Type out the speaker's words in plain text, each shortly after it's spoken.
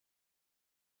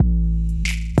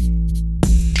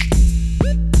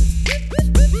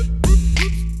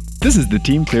This is the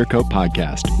Team Clear Coat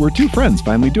Podcast. We're two friends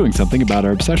finally doing something about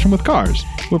our obsession with cars.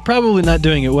 We're probably not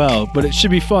doing it well, but it should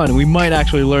be fun, and we might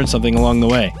actually learn something along the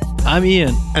way. I'm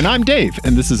Ian. And I'm Dave,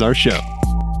 and this is our show.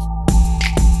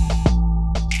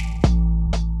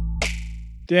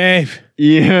 Dave.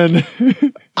 Ian.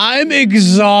 I'm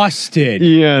exhausted.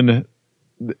 Ian.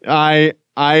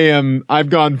 I've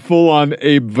gone full on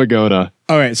Abe Vigoda.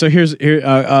 All right, so here's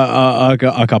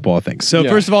a couple of things. So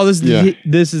first of all, this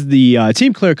is the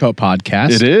Team Clear Coat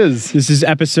Podcast. It is. This is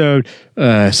episode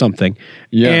something.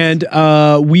 Yes.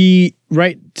 And we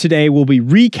today we'll be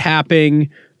recapping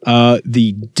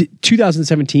the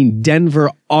 2017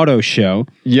 Denver Auto Show.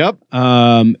 Yep.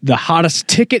 The hottest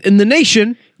ticket in the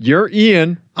nation. You're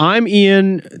Ian. I'm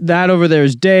Ian. That over there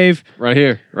is Dave. Right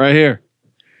here.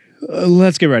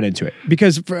 Let's get right into it.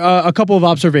 Because for, a couple of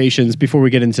observations before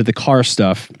we get into the car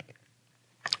stuff.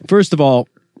 First of all,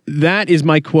 that is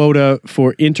my quota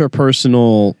for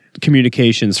interpersonal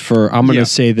communications for, I'm going to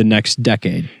say, the next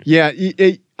decade. Yeah.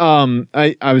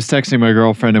 I was texting my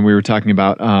girlfriend and we were talking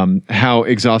about how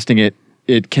exhausting it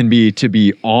can be to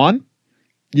be on.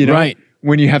 You know? Right.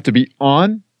 When you have to be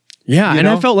on. Yeah, and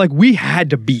I felt like we had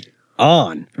to be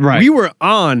on. Right. We were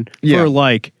on for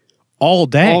like all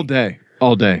day. All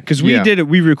day. Because we did it.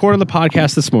 We recorded the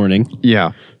podcast this morning.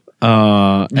 Yeah.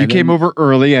 You came over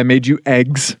early. I made you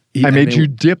eggs. Yeah, I made you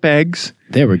dip eggs.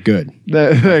 They were good.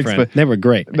 Thanks, but they were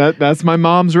great. That's my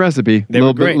mom's recipe. They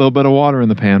were great. A little bit of water in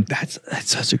the pan. That's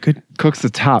such a good... Cooks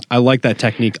the top. I like that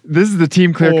technique. This is the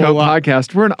Team Clear Coat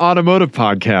Podcast. We're an automotive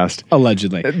podcast.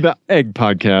 Allegedly. The egg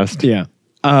podcast. Yeah.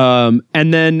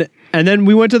 And then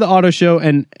we went to the auto show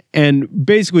and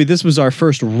basically this was our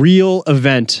first real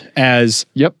event as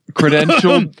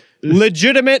credentialed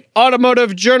legitimate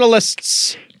automotive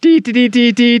journalists.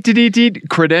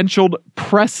 Credentialed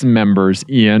press members,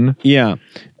 Ian. Yeah.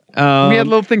 We had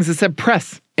little things that said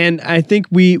press. And I think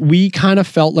we kind of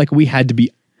felt like we had to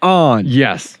be on.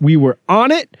 Yes. We were on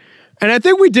it, and I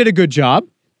think we did a good job.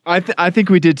 I think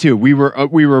we did too. We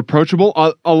were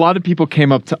approachable. A lot of people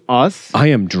came up to us. I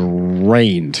am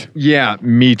drained. Yeah,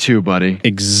 me too, buddy.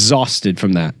 Exhausted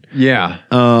from that. Yeah.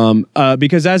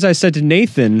 Because as I said to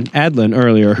Nathan Adlin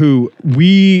earlier, who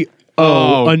we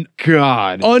owe an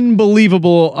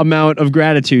unbelievable amount of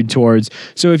gratitude towards.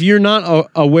 So if you're not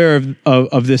aware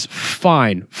of this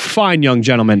fine young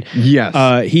gentleman,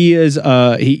 yes, he is.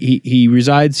 He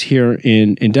resides here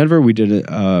in Denver. We did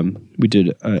an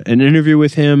interview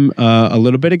with him a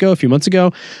little bit ago, a few months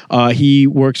ago. He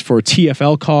works for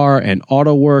TFL Car and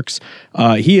AutoWorks.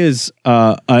 He is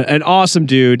an awesome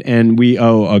dude, and we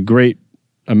owe a great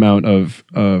amount of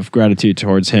gratitude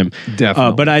towards him.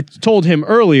 Definitely. But I told him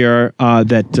earlier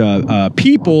that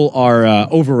people are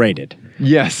overrated.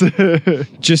 Yes.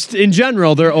 Just in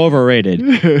general, they're overrated.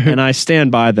 And I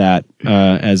stand by that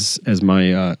as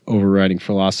my overriding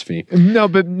philosophy. No,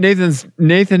 but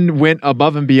Nathan went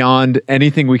above and beyond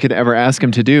anything we could ever ask him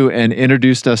to do and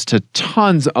introduced us to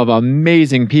tons of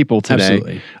amazing people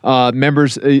today. Absolutely.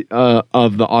 Members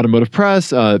of the automotive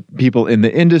press, people in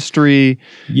the industry.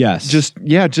 Yes.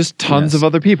 Just tons of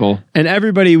other people. And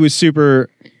everybody was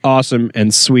super awesome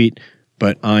and sweet.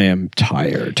 But I am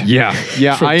tired. Yeah.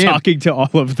 From talking to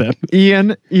all of them.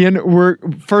 Ian,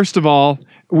 first of all,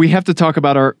 we have to talk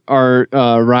about our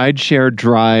ride share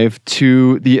drive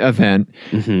to the event.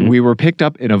 Mm-hmm. We were picked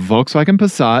up in a Volkswagen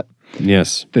Passat.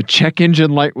 Yes. The check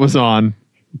engine light was on.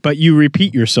 But you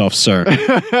repeat yourself, sir. You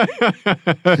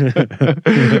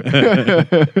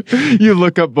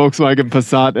look up Volkswagen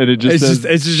Passat and it's just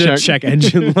a check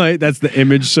engine light. That's the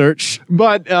image search.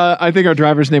 But I think our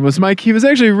driver's name was Mike. He was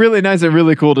actually really nice and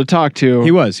really cool to talk to.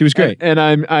 He was great. And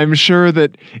I'm sure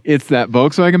that it's that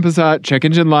Volkswagen Passat check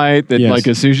engine light that like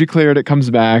as soon as you clear it, it comes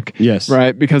back. Yes.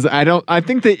 Right? Because I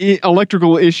think the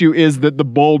electrical issue is that the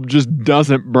bulb just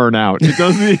doesn't burn out. It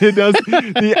does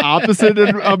the opposite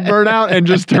of burnout and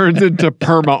just turns into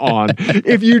perma on.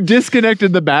 If you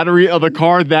disconnected the battery of the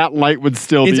car, that light would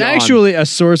still be on. It's actually a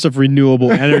source of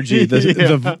renewable energy.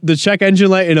 The check engine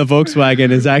light in a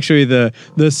Volkswagen is actually the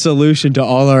solution to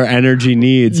all our energy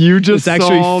needs. It's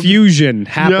actually fusion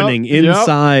happening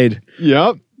inside.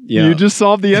 Yep. Yeah. You just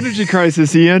solved the energy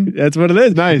crisis, Ian. That's what it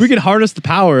is. Nice. We can harness the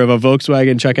power of a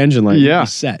Volkswagen check engine light. Yeah.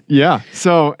 Set. Yeah.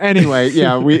 So anyway,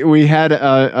 we had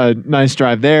a nice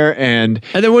drive there, and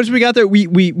then once we got there,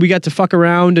 we got to fuck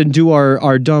around and do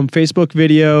our dumb Facebook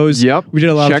videos. Yep. We did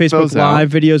a lot of Facebook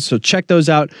Live videos, so check those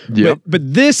out. Yep.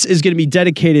 But this is going to be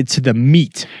dedicated to the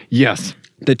meat. Yes.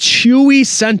 The Chewy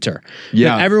Center.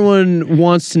 Yeah. That everyone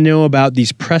wants to know about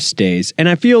these press days. And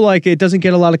I feel like it doesn't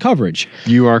get a lot of coverage.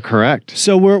 You are correct.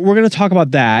 So we're going to talk about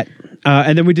that.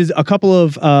 And then we did a couple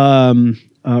of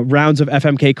rounds of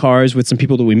FMK cars with some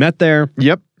people that we met there.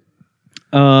 Yep.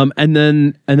 And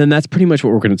then that's pretty much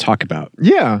what we're going to talk about.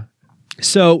 Yeah.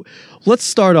 So let's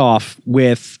start off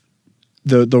with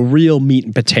the real meat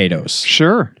and potatoes.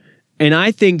 Sure. And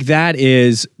I think that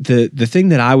is the thing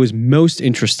that I was most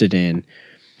interested in.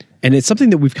 And it's something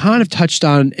that we've kind of touched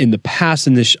on in the past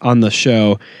on the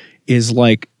show, is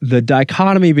like the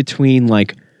dichotomy between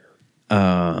like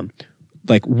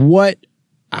what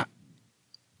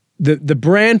the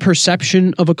brand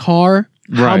perception of a car,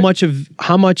 Right.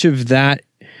 how much of that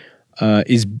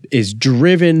is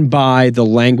driven by the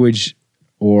language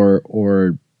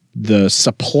or the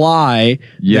supply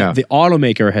that the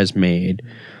automaker has made,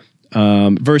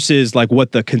 versus like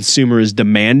what the consumer is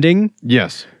demanding.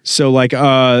 Yes. So like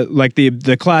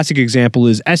the classic example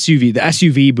is the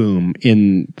SUV boom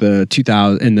in the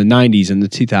 90s and the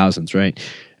 2000s, right?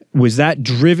 Was that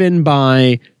driven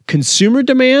by consumer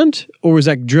demand, or was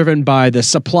that driven by the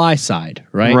supply side,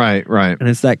 right? Right. And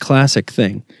it's that classic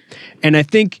thing. And I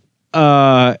think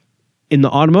in the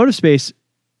automotive space,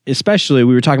 especially,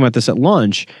 we were talking about this at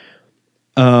lunch,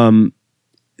 the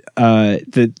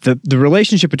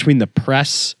relationship between the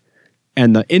press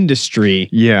and the industry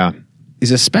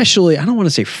is especially, I don't want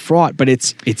to say fraught, but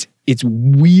it's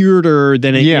weirder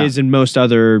than it is in most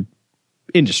other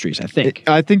industries, I think.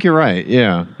 I think you're right.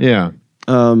 Yeah.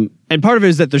 And part of it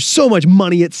is that there's so much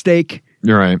money at stake.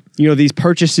 You're right. You know, these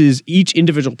purchases, each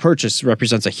individual purchase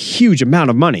represents a huge amount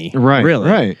of money. Right. Really.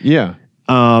 Right. Yeah.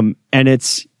 And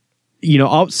it's, you know,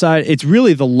 outside, it's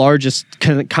really the largest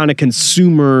kind of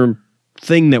consumer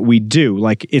thing that we do.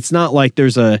 Like, it's not like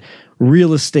there's a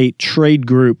real estate trade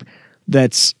group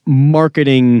that's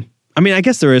marketing. I mean, I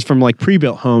guess there is from like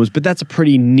pre-built homes, but that's a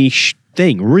pretty niche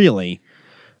thing, really,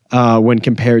 when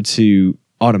compared to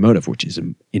automotive, which is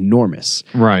enormous.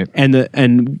 Right.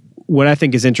 And what I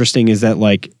think is interesting is that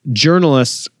like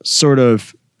journalists sort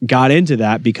of got into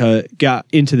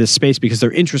this space because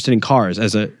they're interested in cars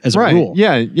as a rule.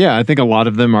 Yeah. I think a lot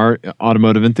of them are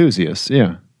automotive enthusiasts.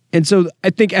 Yeah. And so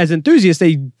I think as enthusiasts,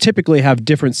 they typically have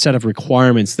different set of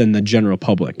requirements than the general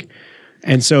public.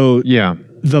 And so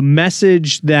the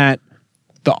message that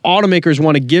the automakers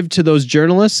want to give to those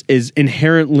journalists is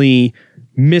inherently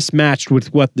mismatched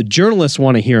with what the journalists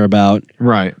want to hear about.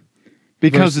 Right.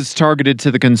 Because it's targeted to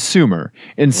the consumer.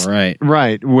 Right.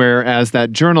 Right. Whereas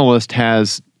that journalist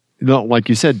has, like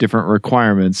you said, different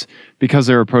requirements because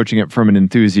they're approaching it from an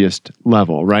enthusiast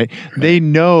level, right? They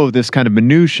know this kind of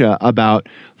minutia about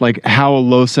like how a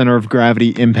low center of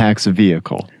gravity impacts a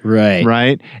vehicle. Right.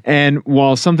 Right. And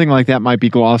while something like that might be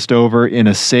glossed over in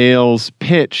a sales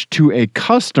pitch to a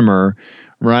customer,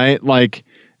 right? Like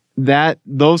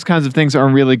those kinds of things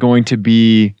aren't going to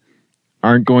be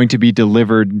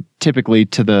delivered typically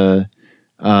to the,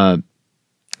 to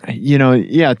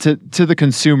the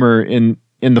consumer in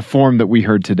the form that we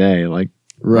heard today. Like,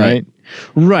 right.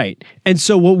 And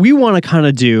so what we want to kind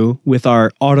of do with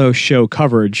our auto show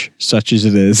coverage, such as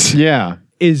it is,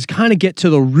 is kind of get to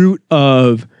the root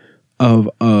of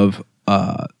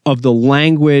the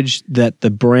language that the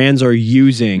brands are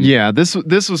using. Yeah, this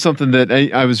was something that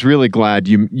I was really glad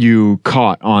you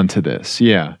caught onto this.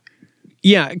 Yeah.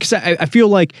 Yeah, because I feel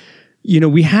like, you know,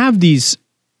 we have these,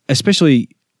 especially,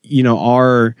 you know,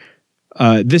 our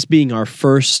this being our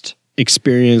first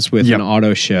experience with an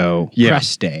auto show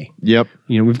press day. Yep.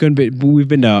 You know, we've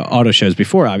been to auto shows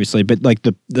before, obviously, but like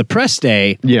the press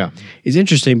day is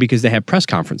interesting because they have press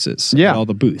conferences at all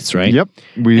the booths, right? Yep.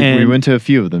 We went to a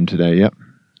few of them today. Yep.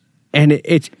 And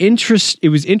it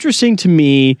was interesting to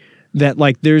me that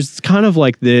like there's kind of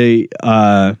like the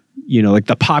like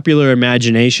the popular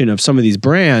imagination of some of these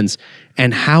brands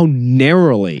and how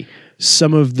narrowly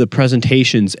some of the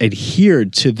presentations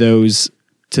adhered to those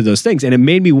things. And it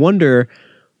made me wonder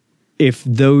if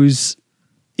those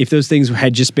things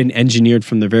had just been engineered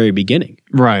from the very beginning.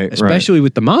 Right. Especially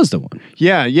with the Mazda one.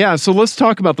 Yeah. So let's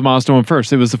talk about the Mazda one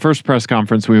first. It was the first press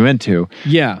conference we went to.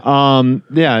 Yeah.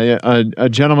 A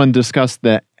gentleman discussed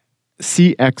the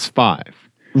CX-5.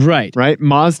 Right.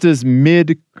 Mazda's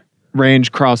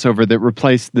mid-range crossover that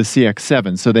replaced the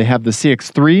CX-7. So they have the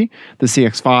CX-3, the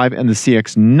CX-5, and the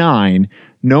CX-9.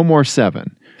 No more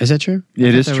 7. Is that true?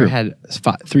 It is true. Had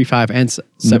 3, 5, and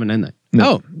 7 in there.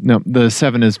 No, the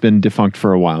 7 has been defunct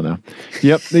for a while now.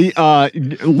 Yep.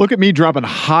 Look at me dropping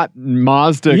hot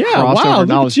Mazda crossover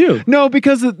knowledge. Look at you. No,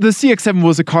 because the CX-7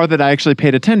 was a car that I actually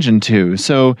paid attention to.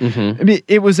 So I mean,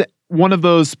 it was one of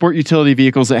those sport utility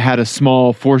vehicles that had a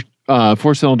small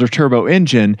 4-cylinder turbo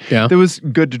engine that was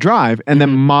good to drive, and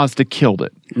then Mazda killed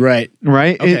it. Right.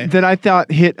 Okay. That I thought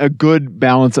hit a good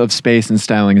balance of space and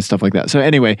styling and stuff like that. So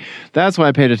anyway, that's why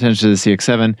I paid attention to the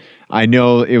CX-7. I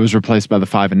know it was replaced by the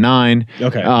 5 and 9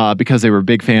 because they were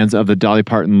big fans of the Dolly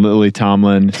Parton, Lily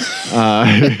Tomlin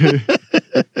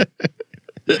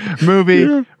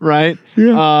movie, right?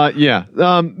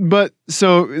 But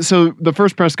so the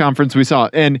first press conference we saw,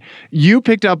 and you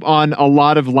picked up on a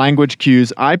lot of language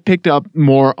cues. I picked up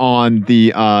more on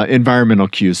the environmental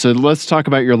cues. So let's talk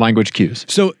about your language cues.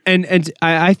 So, and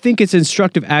I think it's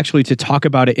instructive actually to talk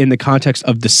about it in the context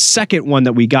of the second one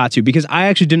that we got to, because I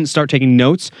actually didn't start taking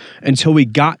notes until we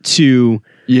got to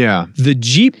the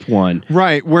Jeep one.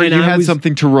 Right, where you had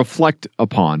something to reflect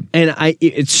upon. And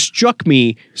it struck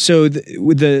me. So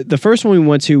the first one we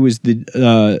went to was the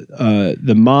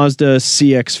Mazda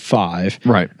CX-5.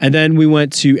 Right. And then we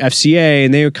went to FCA,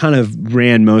 and they kind of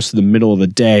ran most of the middle of the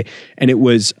day. And it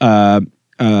was a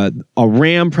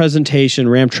Ram presentation,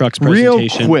 Ram Trucks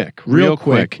presentation. Real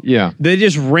quick. Yeah. They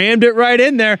just rammed it right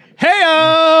in there.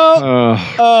 Hey-o!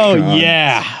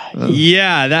 Yeah.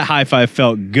 Yeah, that high five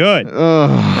felt good.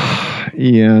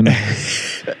 Ian.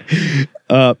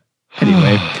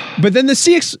 Anyway, but then the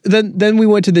CX, then we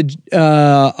went to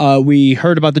the, we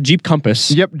heard about the Jeep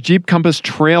Compass. Yep, Jeep Compass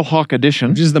Trailhawk Edition.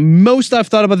 Which is the most I've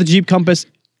thought about the Jeep Compass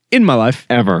in my life.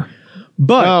 Ever.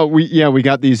 But we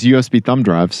got these USB thumb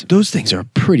drives. Those things are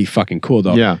pretty fucking cool,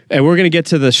 though. Yeah. And we're going to get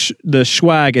to the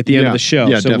swag at the end of the show.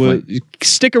 Yeah, so definitely. we'll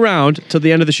stick around till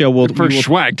the end of the show. We will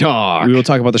swag talk. We will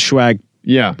talk about the swag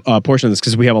portion of this,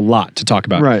 because we have a lot to talk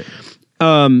about. Right.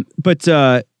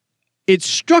 But it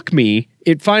struck me.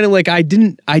 It finally, it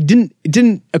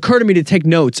didn't occur to me to take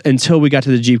notes until we got to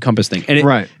the Jeep Compass thing. And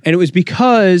it was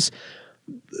because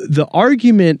the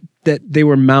argument that they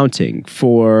were mounting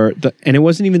and it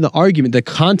wasn't even the argument, the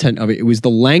content of it. It was the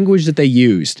language that they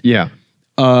used. Yeah.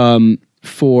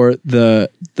 For the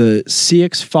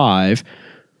CX-5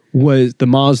 was the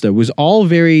Mazda was all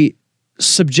very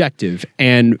subjective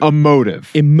and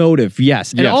emotive,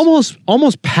 yes. And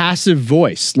almost passive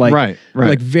voice, like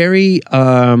like very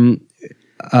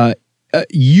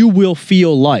you will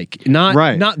feel like,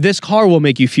 not this car will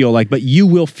make you feel like, but you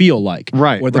will feel like,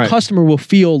 or the customer will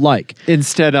feel like,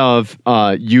 instead of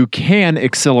you can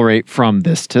accelerate from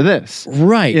this to this,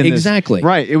 exactly.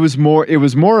 It was more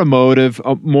emotive,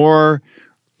 more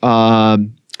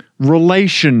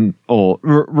relational,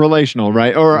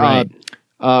 right? Or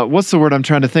what's the word I'm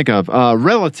trying to think of?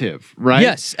 Relative, right?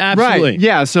 Yes, absolutely.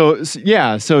 Right. So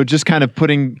just kind of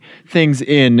putting things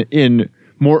in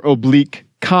more oblique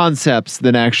concepts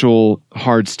than actual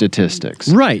hard statistics.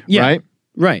 Right. Yeah.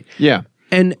 Right. Yeah.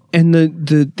 And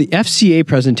the FCA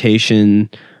presentation,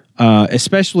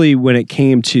 especially when it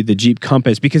came to the Jeep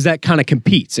Compass, because that kind of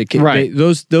competes.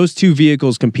 Those two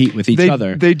vehicles compete with each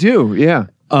other. They do. Yeah.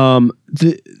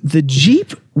 The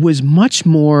Jeep was much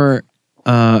more.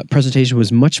 Presentation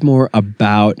was much more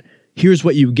about here's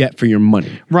what you get for your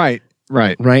money. Right.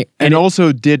 And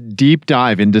also did deep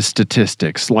dive into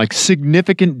statistics, like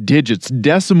significant digits,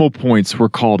 decimal points were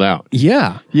called out.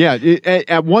 Yeah. Yeah.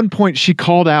 At one point, she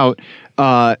called out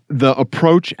the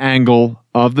approach angle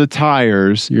of the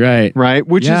tires. Right.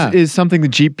 Which is something the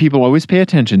Jeep people always pay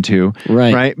attention to.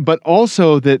 Right. But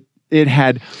also that it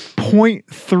had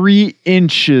 0.3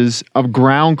 inches of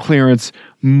ground clearance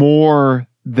more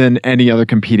than any other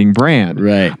competing brand.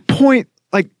 Right.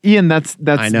 Ian, that's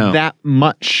that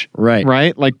much.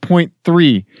 Right? Like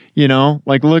 0.3,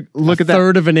 like look at that. A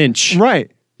third of an inch. Right.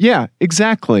 Yeah,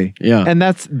 exactly. Yeah. And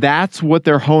that's what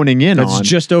they're honing in on. That's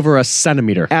just over a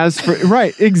centimeter.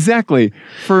 Exactly.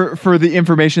 For the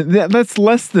information, that's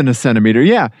less than a centimeter.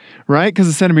 Yeah. Right? Because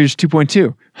a centimeter is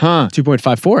 2.2. Huh.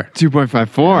 2.54.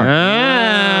 2.54.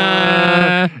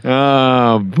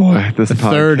 Oh boy, this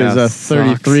third is a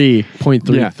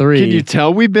 33.33. Yeah. Can you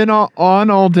tell we've been on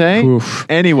all day? Oof.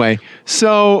 Anyway,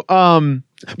 so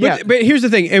But here's the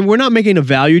thing, and we're not making a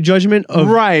value judgment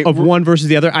of one versus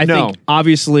the other. I think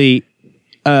obviously,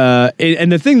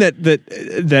 and the thing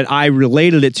that I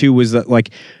related it to was that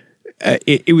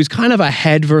it was kind of a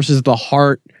head versus the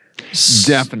heart,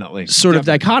 definitely sort of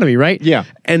dichotomy, right? Yeah,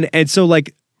 and so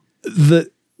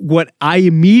what I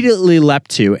immediately leapt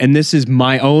to, and this is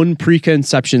my own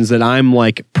preconceptions that I'm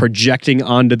projecting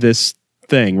onto this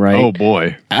thing, right? Oh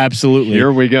boy, absolutely.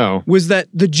 Here we go. Was that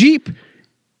the Jeep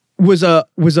was a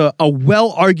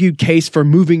well-argued case for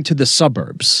moving to the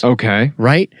suburbs. Okay.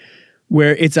 Right?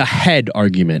 Where it's a head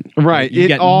argument. Right. You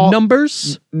get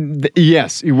numbers.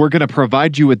 Yes. We're going to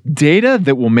provide you with data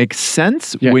that will make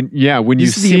sense when you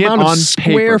see it on paper.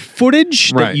 Square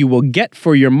footage that you will get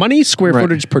for your money, square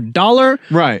footage per dollar.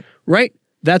 Right. Right?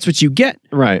 that's what you get.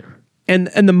 Right. And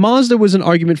the Mazda was an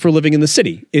argument for living in the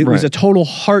city. It was Right. a total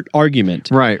heart argument.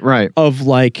 Right. Right. Of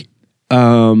like,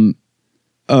 of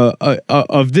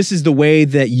this is the way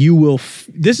that you will,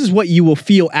 this is what you will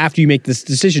feel after you make this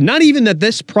decision. Not even that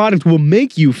this product will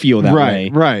make you feel that way,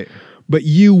 Right. but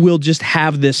you will just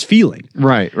have this feeling.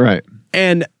 Right. Right.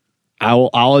 And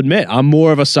I'll admit, I'm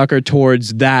more of a sucker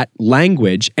towards that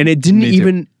language. And it didn't Me too.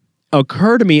 even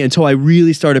occur to me until I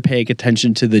really started paying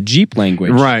attention to the Jeep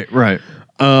language. Right. Right.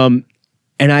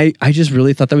 And I just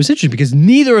really thought that was interesting because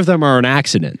neither of them are an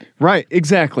accident. Right.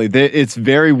 Exactly. It's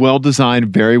very well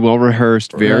designed, very well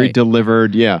rehearsed, very Right.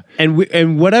 delivered. Yeah.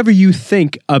 And whatever you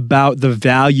think about the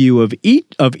value of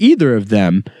either of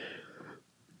them,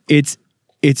 it's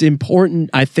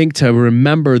important, I think, to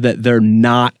remember that they're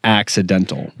not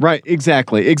accidental. Right.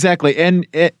 Exactly. Exactly.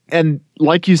 And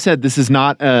like you said, this is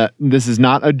not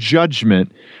a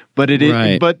judgment, but it is.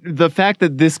 Right. But the fact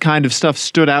that this kind of stuff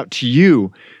stood out to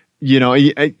you, you know,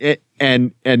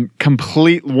 and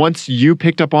complete, once you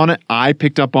picked up on it, I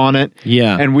picked up on it.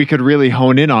 Yeah. And we could really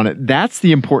hone in on it. That's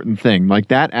the important thing, like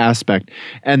that aspect.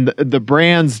 And the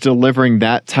brands delivering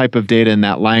that type of data in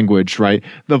that language, right?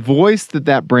 The voice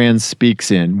that brand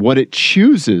speaks in, what it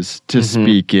chooses to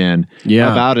speak in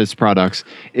about its products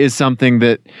is something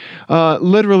that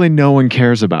literally no one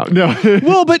cares about. No.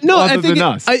 Well, but no, I Other think than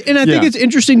us. I think it's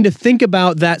interesting to think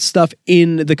about that stuff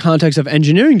in the context of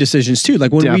engineering decisions too.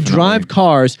 Like when we Definitely. drive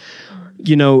cars,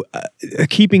 you know,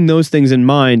 keeping those things in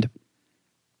mind,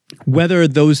 whether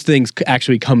those things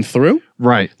actually come through.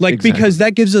 Right. Like, exactly. because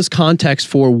that gives us context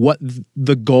for what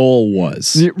the goal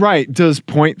was. Right. Does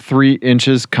 0.3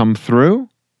 inches come through?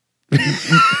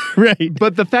 Right.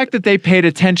 But the fact that they paid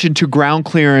attention to ground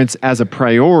clearance as a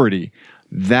priority,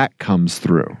 that comes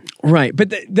through. Right.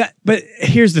 But but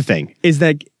here's the thing is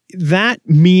that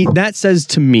says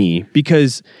to me,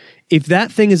 because if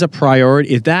that thing is a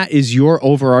priority, if that is your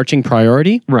overarching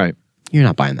priority, Right. you're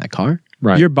not buying that car.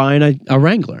 Right. You're buying a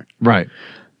Wrangler. Right.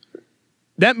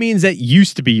 That means that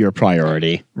used to be your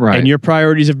priority. Right. And your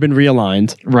priorities have been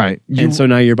realigned. Right. And so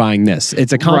now you're buying this.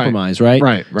 It's a compromise, right?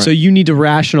 Right. So you need to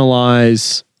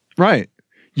rationalize. Right.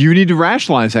 You need to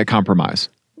rationalize that compromise.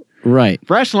 Right.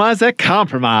 Rationalize that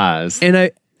compromise.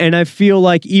 And I feel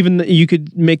like even you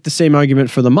could make the same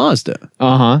argument for the Mazda.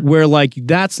 Uh-huh. Where like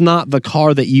that's not the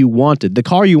car that you wanted. The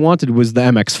car you wanted was the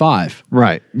MX-5.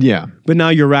 Right. Yeah. But now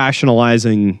you're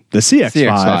rationalizing the CX-5,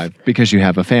 CX-5 because you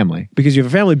have a family. because you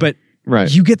have a family, but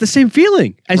Right. you get the same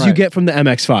feeling as you Right. get from the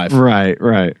MX-5. Right.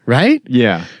 Right. Right?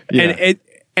 Yeah. Yeah.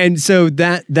 And so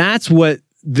that's what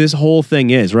this whole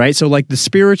thing is, right? So like the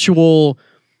spiritual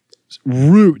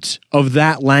root of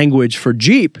that language for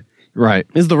Jeep right.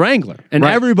 is the Wrangler, and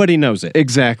Right. everybody knows it.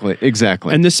 Exactly.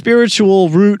 Exactly. And the spiritual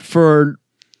root for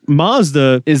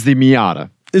Mazda is the Miata.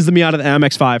 is the Miata, the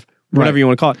MX-5, whatever Right. you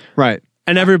want to call it. Right.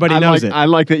 And everybody knows it. I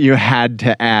like that you had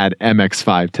to add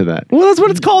MX-5 to that. Well, that's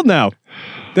what it's called now.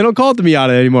 They don't call it the Miata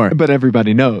anymore. But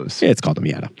everybody knows. Yeah, it's called the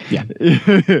Miata.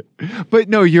 Yeah. But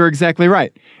no, you're exactly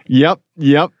right. Yep.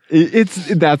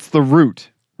 That's the root,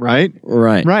 right?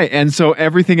 Right. Right. And so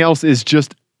everything else is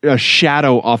just a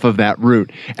shadow off of that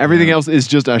root. Everything else is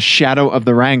just a shadow of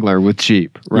the Wrangler with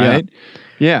Jeep, right?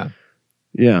 Yeah.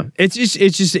 Yeah. It's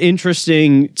just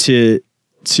interesting to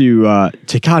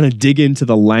kind of dig into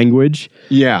the language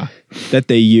Yeah. that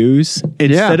they use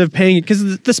instead of paying,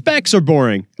 because the specs are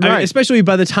boring. I mean, Right. especially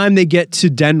by the time they get to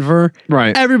Denver.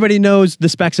 Right. Everybody knows the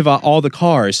specs of all the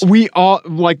cars. We all,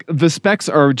 like, the specs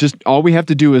are just, all we have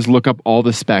to do is look up all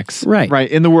the specs. Right. Right.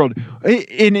 In the world.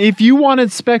 And if you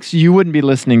wanted specs, you wouldn't be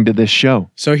listening to this show.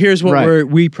 So here's what Right.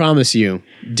 we promise you,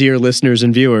 dear listeners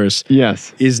and viewers,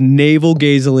 Yes. is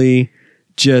navel-gazily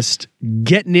just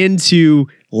getting into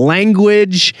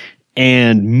language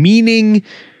and meaning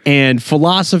and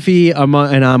philosophy, and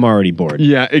I'm already bored.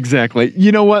 Yeah, exactly.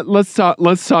 You know what? Let's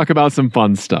talk about some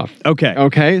fun stuff. Okay.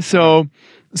 Okay. So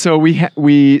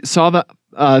we saw the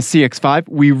CX-5.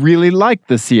 We really liked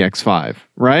the CX-5,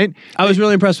 right? I was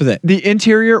really impressed with it. The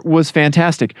interior was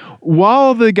fantastic.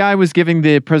 While the guy was giving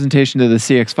the presentation to the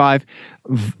CX-5,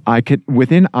 I could,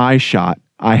 within eye shot,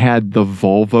 I had the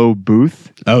Volvo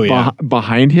booth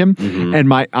behind him, and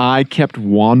my eye kept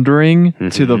wandering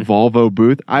to the Volvo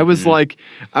booth. I was like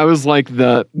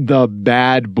the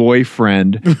bad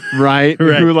boyfriend, right?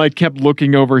 Who like kept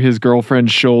looking over his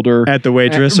girlfriend's shoulder At the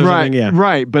waitress or something, yeah.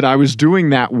 Right, but I was doing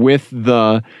that with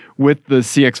the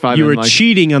CX-5. You and, were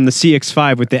cheating on the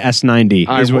CX-5 with the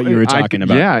S90, is what you were talking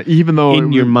about. Yeah, even though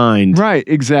in your mind. Right,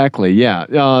 exactly.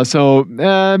 Yeah. So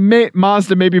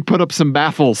Mazda maybe put up some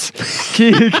baffles.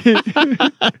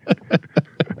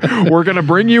 We're going to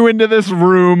bring you into this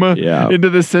room, into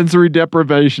this sensory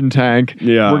deprivation tank.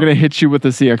 Yeah. We're going to hit you with the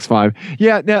CX-5.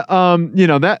 Yeah.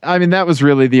 That was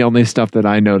really the only stuff that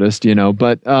I noticed,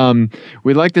 but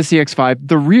we like the CX-5.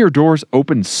 The rear doors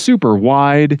open super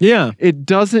wide. Yeah.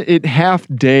 It half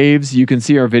Dave's. You can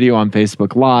see our video on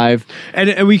Facebook Live.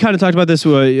 And we kind of talked about this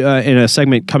in a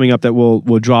segment coming up that we'll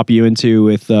drop you into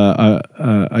with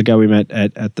a guy we met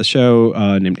at the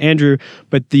show named Andrew.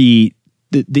 But the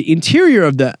interior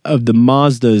of the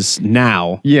Mazdas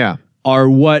now are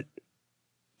what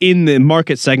in the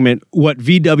market segment what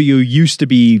VW used to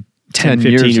be 10,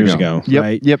 15 years ago. Yep,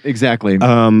 right? Yep, exactly.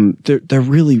 They're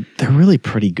really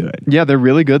pretty good. Yeah, they're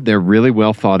really good. They're really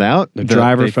well thought out. The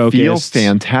driver focused. Feel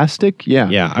fantastic. Yeah.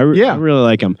 Yeah, I really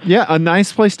like them. Yeah, a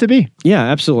nice place to be. Yeah,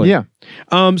 absolutely. Yeah.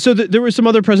 So there were some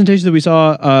other presentations that we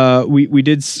saw. We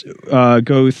did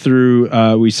go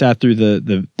through. We sat through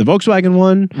the Volkswagen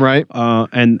one, right?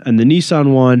 And the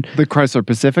Nissan one, the Chrysler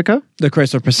Pacifica. The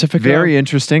Chrysler Pacifica, very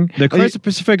interesting. The Chrysler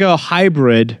Pacifica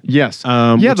hybrid, yes.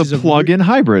 The plug-in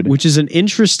hybrid, which is an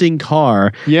interesting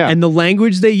car. Yeah, and the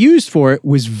language they used for it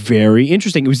was very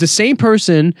interesting. It was the same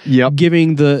person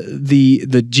giving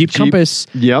the Jeep Compass,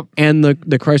 and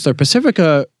the Chrysler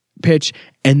Pacifica pitch,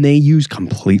 and they use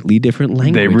completely different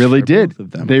language. They really did. Both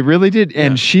of them. They really did.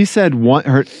 And she said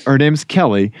her name's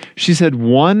Kelly. She said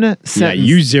one sentence. Yeah,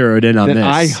 you zeroed in on that this.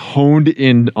 I honed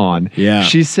in on. Yeah.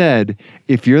 She said,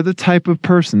 if you're the type of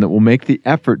person that will make the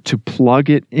effort to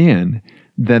plug it in,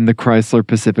 then the Chrysler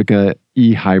Pacifica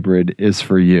e-hybrid is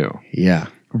for you. Yeah.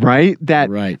 Right?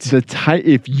 Right.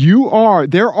 If you are,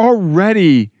 they're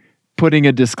already putting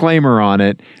a disclaimer on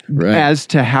it as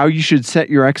to how you should set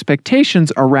your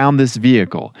expectations around this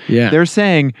vehicle. Yeah. They're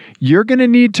saying you're going to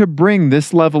need to bring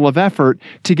this level of effort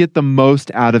to get the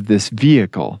most out of this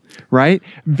vehicle, right?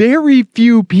 Very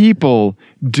few people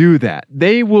do that.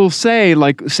 They will say,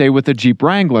 like, say with a Jeep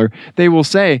Wrangler, they will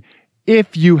say,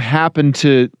 if you happen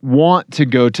to want to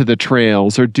go to the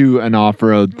trails or do an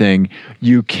off-road thing,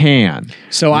 you can.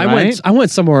 So right? I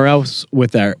went somewhere else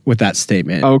with that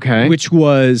statement. Okay. Which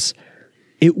was,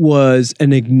 it was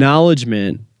an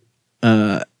acknowledgement,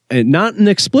 and not an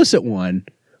explicit one,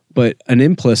 but an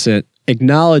implicit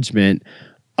acknowledgement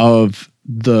of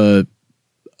the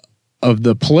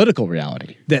political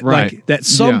reality that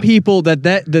some people that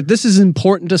this is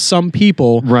important to some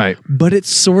people, right? But it's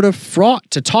sort of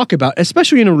fraught to talk about,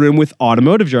 especially in a room with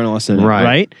automotive journalists in it,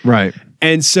 right? Right.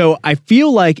 And so I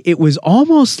feel like it was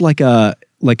almost like a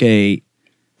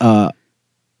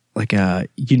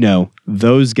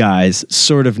those guys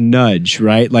sort of nudge,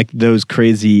 right? Like those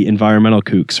crazy environmental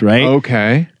kooks, right?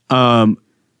 Okay. And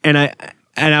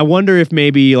I wonder if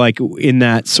maybe like in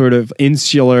that sort of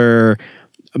insular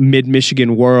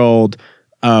mid-Michigan world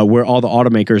where all the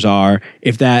automakers are,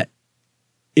 if that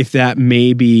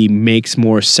maybe makes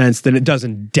more sense than it does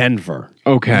in Denver.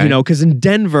 Okay. Because in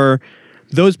Denver,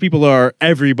 those people are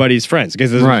everybody's friends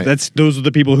because those are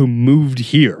the people who moved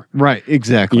here. Right.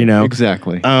 Exactly.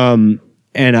 Exactly. And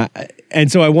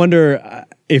so I wonder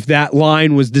if that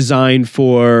line was designed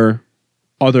for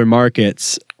other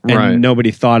markets and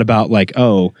nobody thought about like,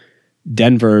 oh,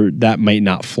 Denver, that might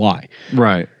not fly.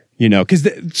 Right. Because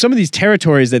some of these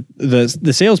territories that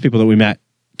the salespeople that we met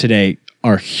today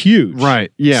are huge.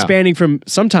 Right. Yeah. Spanning from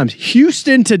sometimes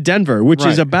Houston to Denver, which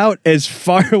is about as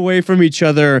far away from each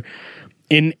other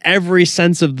in every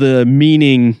sense of the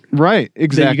meaning. Right.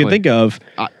 Exactly. That you can think of.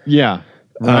 Yeah.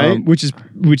 Right.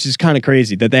 Which is kind of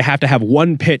crazy that they have to have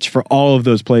one pitch for all of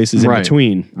those places in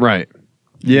between. Right.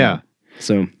 Yeah.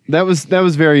 So that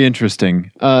was very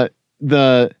interesting.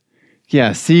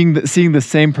 Seeing the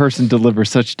same person deliver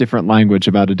such different language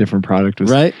about a different product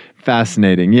was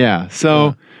fascinating. Yeah.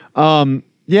 So,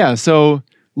 so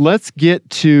let's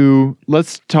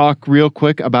talk real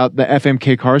quick about the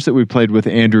FMK cars that we played with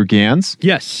Andrew Gans.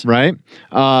 Yes. Right.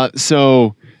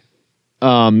 So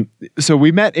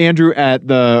we met Andrew at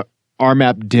the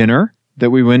RMAP dinner that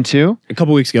we went to a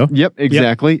couple weeks ago. Yep,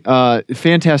 exactly.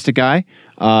 Fantastic guy.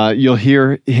 You'll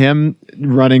hear him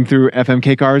running through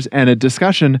FMK cars and a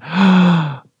discussion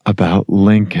about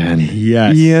Lincoln.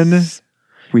 Yes. Ian,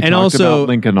 we talked about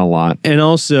Lincoln a lot. And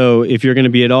also, if you're going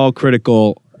to be at all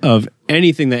critical of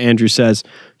anything that Andrew says,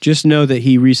 just know that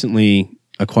he recently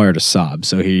acquired a Saab,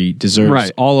 so he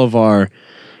deserves all of our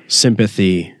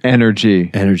sympathy,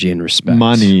 energy and respect.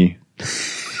 Money.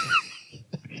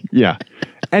 Yeah.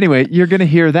 Anyway, you're going to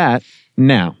hear that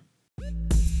now.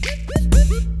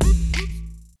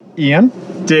 Ian?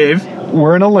 Dave?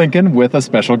 We're in a Lincoln with a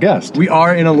special guest. We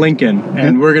are in a Lincoln,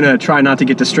 and we're going to try not to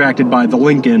get distracted by the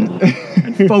Lincoln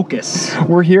and focus.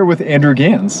 We're here with Andrew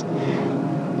Gans.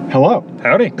 Hello.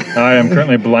 Howdy. I am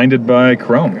currently blinded by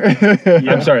chrome.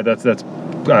 I'm sorry, that's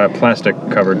plastic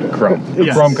covered chrome.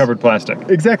 Yes. Chrome covered plastic.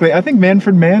 Exactly. I think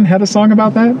Manfred Mann had a song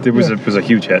about that. It was a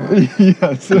huge hit.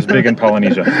 Yes. It was big in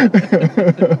Polynesia.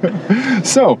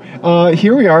 So,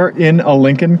 here we are in a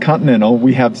Lincoln Continental.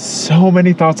 We have so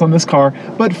many thoughts on this car.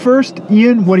 But first,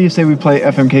 Ian, what do you say we play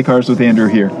FMK Cars with Andrew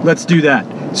here? Let's do that.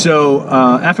 So,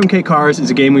 FMK Cars is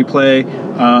a game we play.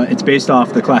 It's based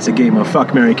off the classic game of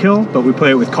Fuck, Marry, Kill, but we play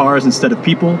it with cars instead of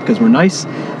people because we're nice.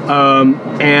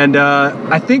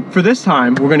 I think for this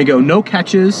time, we're going to go no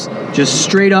catches, just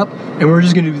straight up, and we're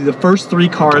just going to do the first 3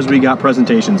 cars we got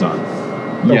presentations on.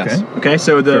 Yes. Okay,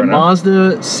 so the Fair enough.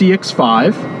 Mazda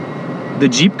CX-5, the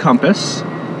Jeep Compass,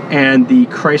 and the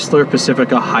Chrysler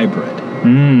Pacifica Hybrid.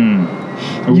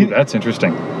 Ooh, that's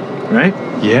interesting. Right?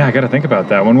 Yeah, I got to think about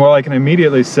that one. Well, I can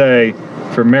immediately say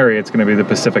for Mary, it's going to be the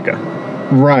Pacifica.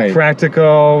 Right.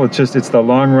 Practical. It's the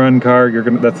long run car.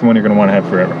 That's the one you're going to want to have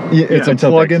forever. Yeah, it's a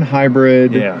Until plug-in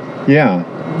hybrid. Yeah.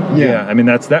 Yeah. I mean,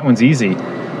 that one's easy.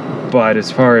 But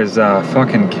as far as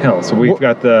fucking kill, so we've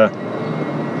got the.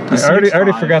 I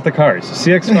already forgot the cars.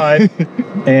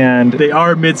 CX-5 and They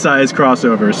are mid-sized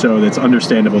crossovers, so that's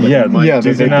understandable. That yeah, you might yeah,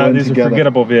 do they that. blend these are together.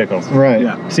 forgettable vehicles. Right.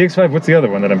 Yeah. CX-5. What's the other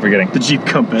one that I'm forgetting? The Jeep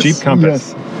Compass. Jeep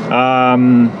Compass.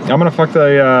 I'm gonna fuck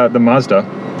the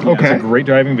Mazda. Okay. It's a great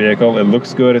driving vehicle. It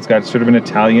looks good. It's got sort of an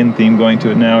Italian theme going to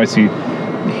it now. I see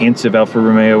hints of Alfa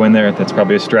Romeo in there. That's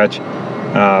probably a stretch.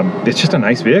 It's just a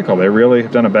nice vehicle. They really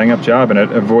have done a bang-up job, and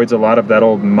it avoids a lot of that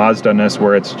old Mazda-ness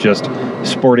where it's just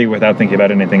sporty without thinking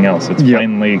about anything else. It's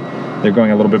finally, they're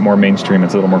going a little bit more mainstream.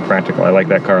 It's a little more practical. I like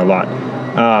that car a lot.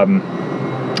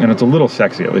 And it's a little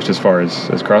sexy, at least as far as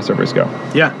crossovers go.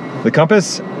 Yeah. The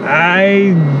Compass,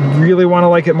 I really want to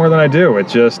like it more than I do.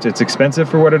 It's expensive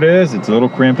for what it is. It's a little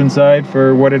cramped inside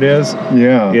for what it is.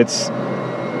 Yeah. It's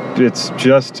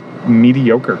just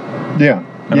mediocre. Yeah.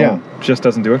 It just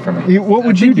doesn't do it for me. What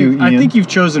would you do, Ian? I think you've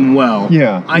chosen well.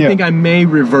 Yeah, I think I may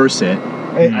reverse it.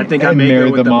 I think I and may marry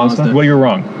go with the the Mazda? Mazda. Well, you're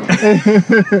wrong.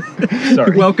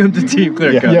 Sorry. Welcome to Team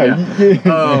Clear Cut. Yeah.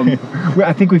 Well,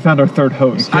 I think we found our third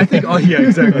host. I think. Oh, yeah,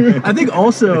 exactly. I think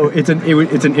also it's an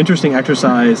interesting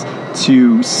exercise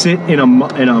to sit in a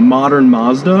modern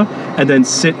Mazda and then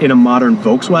sit in a modern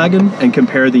Volkswagen and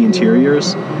compare the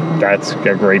interiors. That's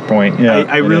a great point. Yeah,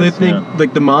 I really think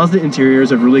like the Mazda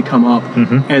interiors have really come up,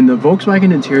 and the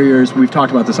Volkswagen interiors, we've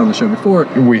talked about this on the show before.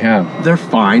 We have. They're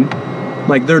fine.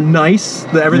 Like they're nice.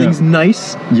 Everything's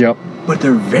nice. Yep. But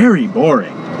they're very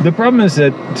boring. The problem is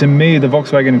that, to me, the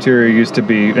Volkswagen interior used to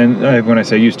be, and when I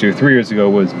say used to, 3 years ago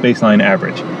was baseline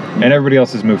average. And everybody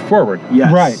else has moved forward.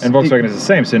 Yes. Right. And Volkswagen is the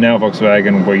same. So now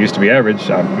Volkswagen, what used to be average,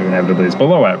 inevitably is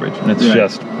below average. And it's Right.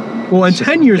 just... Well, in It's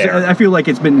 10 just years, there. I feel like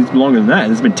it's been longer than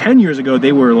that. It's been 10 years ago,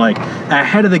 they were like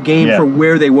ahead of the game Yeah. for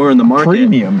where they were in the market.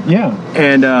 Premium. Yeah.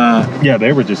 And Yeah,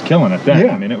 they were just killing it then.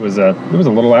 Yeah. I mean, it was a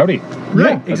little Audi.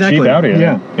 right, A exactly. cheap Audi.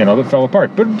 Yeah. That fell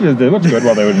apart. But they looked good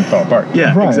while they didn't fall apart.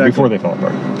 Yeah, Right. exactly. Before they fell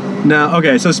apart. Now,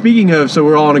 okay, so speaking of, so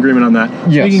we're all in agreement on that.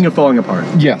 Yes. Speaking of falling apart.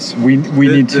 Yes. We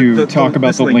need to talk about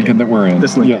this the Lincoln that we're in.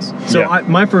 This Lincoln. Yes. So Yeah.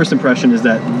 my first impression is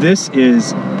that this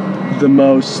is the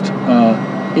most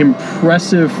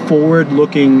impressive,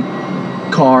 forward-looking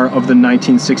car of the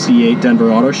 1968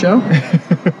 Denver Auto Show.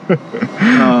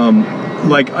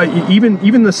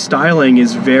 Even the styling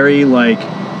is very like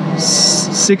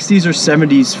 60s or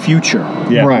 70s future.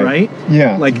 Yeah. Right?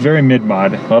 Yeah. Like Very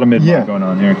mid-mod. A lot of mid-mod Yeah. going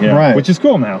on here. Yeah. Right. Which is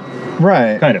cool now.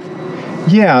 right. Kind of.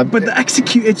 Yeah. But the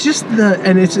it's just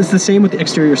it's the same with the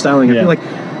exterior styling. I Yeah. feel like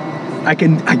I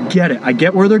get it. I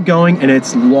get where they're going, and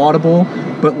it's laudable,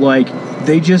 but like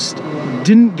they just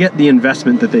didn't get the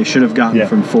investment that they should have gotten Yeah.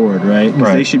 from Ford, right? 'Cause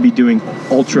Right. they should be doing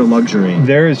ultra luxury.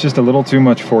 There is just a little too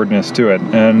much Fordness to it,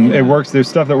 and it works. There's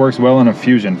stuff that works well in a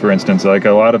Fusion, for instance. Like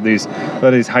a lot of these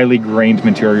highly grained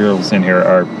materials in here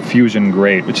are Fusion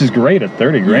grade, which is great at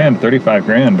 30 grand, 35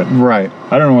 grand. But right.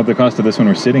 I don't know what the cost of this one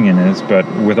we're sitting in is. But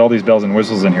with all these bells and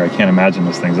whistles in here, I can't imagine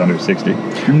this thing's under 60.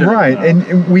 Right,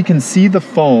 and we can see the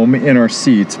foam in our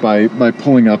seats by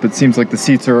pulling up. It seems like the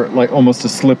seats are like almost a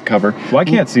slip cover. Well, I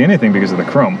can't see anything because of the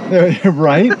chrome.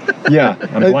 Right? Yeah.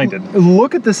 I'm blinded.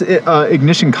 Look at this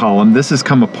ignition column. This has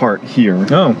come apart here.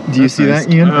 Oh, Do you that's see nice.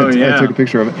 that, Ian? Oh, I yeah. took a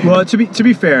picture of it. Well, to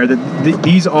be fair,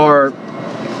 these are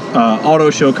auto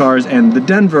show cars, and the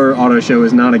Denver Auto Show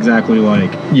is not exactly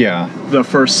like Yeah. the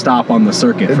first stop on the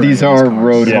circuit. For These any of are cars.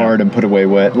 rode Yeah. hard and put away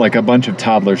wet. Like a bunch of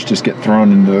toddlers just get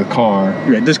thrown into the car.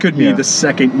 Right, this could be Yeah. the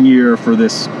second year for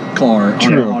this car on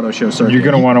True. an auto show circuit. You're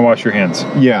gonna want to wash your hands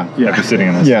Yeah. after sitting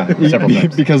in this Yeah, several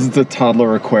times. because it's a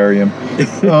toddler aquarium.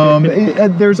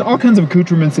 There's all kinds of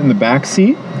accoutrements in the back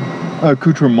seat.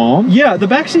 accoutrement. Yeah, the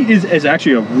back seat is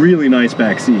actually a really nice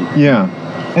back seat. Yeah.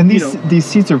 And these You know- these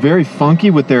seats are very funky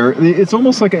with their. It's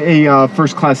almost like a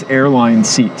first class airline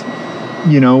seat,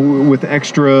 with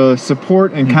extra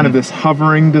support and kind of this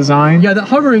hovering design. Yeah, the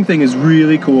hovering thing is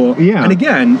really cool. Yeah. And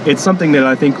again, it's something that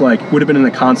I think would have been in a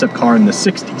concept car in the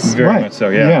 60s. Very Right. much so,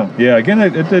 yeah. Yeah. Again,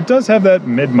 it does have that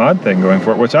mid-mod thing going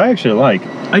for it, which I actually like.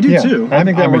 I do Yeah. too. I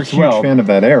think that I'm works a huge well. fan of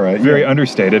that era. Very yeah.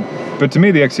 understated. But to me,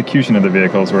 the execution of the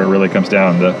vehicle is where it really comes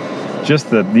down. The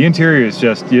interior is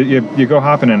just, you go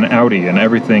hop in an Audi and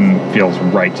everything feels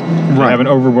right. I haven't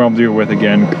overwhelmed you with,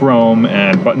 again, chrome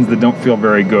and buttons that don't feel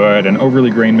very good and overly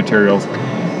grained materials.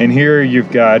 And here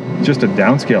you've got just a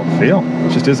downscale feel.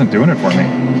 It just isn't doing it for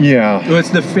me. Yeah. Well, it's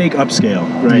the fake upscale,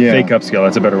 right? Yeah. Fake upscale,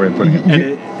 that's a better way of putting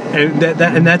it. And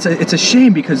it's a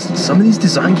shame because some of these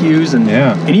design cues and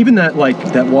Yeah. and even that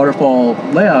waterfall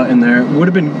layout in there would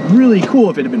have been really cool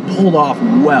if it had been pulled off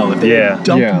well. If they Yeah. had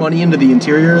dumped Yeah. money into the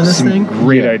interior of this Some thing.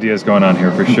 great Yeah. ideas going on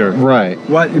here for sure. Right.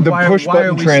 Why The push why button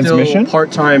are we transmission. still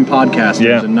part-time podcasters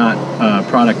Yeah. and not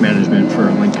product management for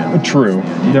Lincoln? True.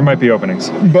 There might be openings.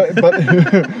 But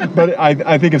but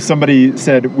I think if somebody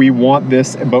said we want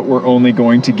this, but we're only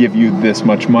going to give you this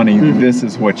much money, this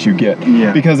is what you get.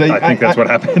 Yeah. Because I think that's what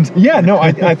happened. Yeah, no,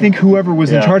 I think whoever was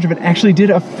in Yeah. charge of it actually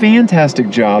did a fantastic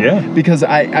job. Yeah. Because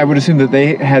I would assume that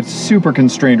they had super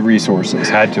constrained resources.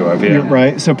 Had to have, yeah.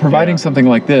 Right. So providing Yeah. something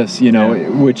like this, Yeah.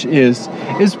 which is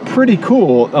pretty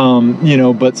cool,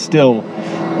 but still.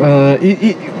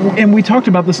 And we talked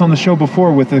about this on the show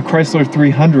before with the Chrysler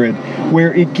 300,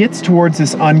 where it gets towards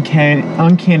this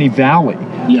uncanny valley,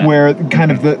 Yeah. where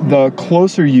kind of the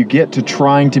closer you get to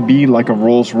trying to be like a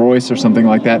Rolls Royce or something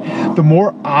like that, the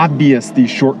more obvious these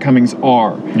shortcomings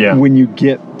are Yeah. when you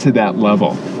get to that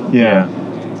level. Yeah,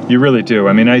 you really do.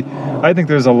 I mean, I think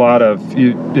there's a lot of,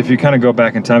 if you kind of go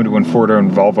back in time to when Ford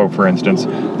owned Volvo, for instance,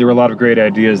 there were a lot of great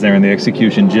ideas there, and the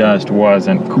execution just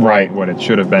wasn't quite what it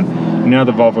should have been. Now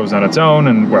that Volvo's on its own,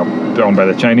 and, well, owned by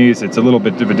the Chinese, it's a little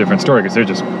bit of a different story because they're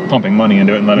just pumping money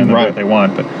into it and letting them do what they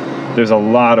want. But there's a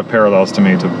lot of parallels to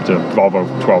me to Volvo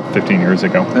 12, 15 years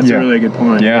ago. That's Yeah. a really good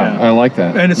point. Yeah, I like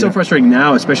that. And it's so frustrating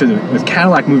now, especially with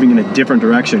Cadillac moving in a different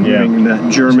direction, Yeah. moving in that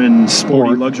German sporty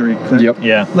Sport. luxury. Yep.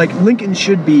 Yeah. Like Lincoln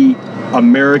should be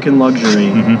American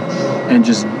luxury and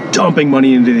just dumping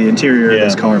money into the interior of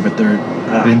this car, but they're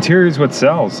The interior is what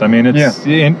sells. I mean,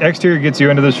 the exterior gets you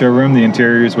into the showroom. The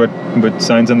interior is what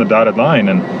signs on the dotted line,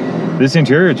 and this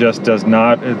interior just does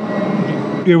not.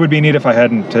 It would be neat if I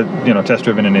hadn't, test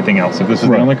driven anything else. If this was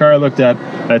the only car I looked at,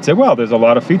 I'd say, well, there's a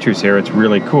lot of features here. It's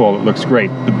really cool. It looks great.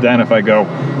 But then if I go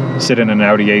sit in an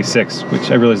Audi A6,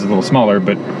 which I realize is a little smaller,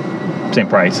 but same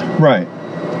price, Right.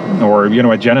 or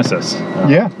a Genesis.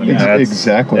 Yeah, I mean,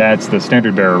 exactly. That's the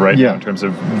standard bearer right Yeah. now in terms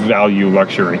of value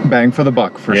luxury. Bang for the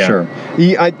buck, for Yeah. sure.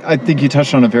 I think you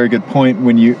touched on a very good point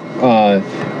when you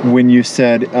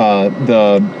said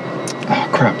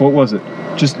what was it?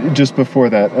 Just before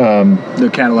that. the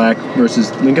Cadillac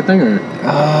versus Lincoln thing, or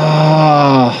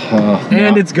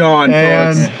And it's gone,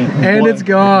 folks. And it's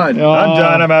gone. I'm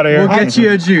done. I'm out of here. We'll get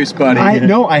you a juice, buddy.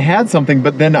 I had something,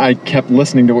 but then I kept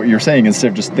listening to what you're saying instead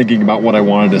of just thinking about what I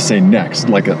wanted to say next,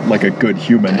 like a good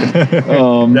human.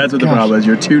 That's what the problem is.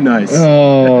 You're too nice.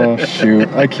 Oh shoot,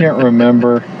 I can't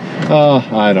remember.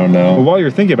 I don't know. Well, while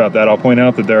you're thinking about that, I'll point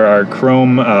out that there are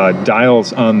chrome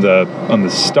dials on the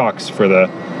stalks for the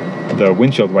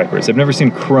windshield wipers. I've never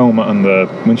seen chrome on the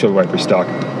windshield wiper stock.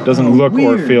 Doesn't look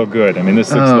or weird. feel good. I mean,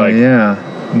 this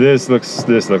looks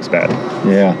this looks bad.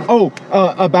 Yeah. Oh,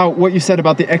 about what you said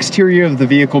about the exterior of the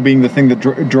vehicle being the thing that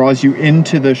draws you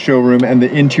into the showroom and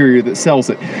the interior that sells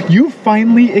it. You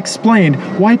finally explained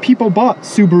why people bought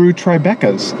Subaru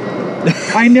Tribecas.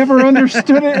 I never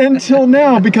understood it until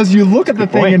now, because you look at the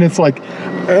thing point. and it's like,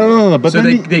 but So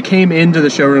then they came into the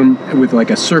showroom with like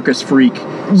a circus freak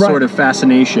sort of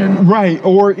fascination. right,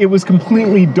 or it was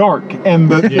completely dark and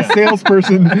the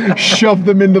salesperson shoved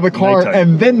them into the car Nighttime.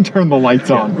 and then turned the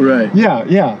lights on. Right.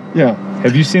 Yeah.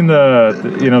 Have you seen at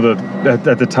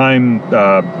the time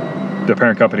the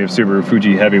parent company of Subaru,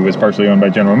 Fuji Heavy, was partially owned by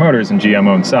General Motors, and GM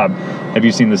owned Saab. Have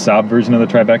you seen the Saab version of the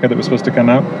Tribeca that was supposed to come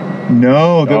out?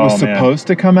 No, that was Oh, man. supposed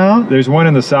to come out? There's one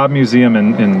in the Saab Museum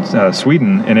in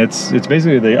Sweden, and it's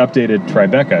basically the updated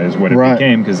Tribeca is what it Right.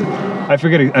 became, because I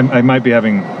forget, I might be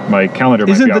having my calendar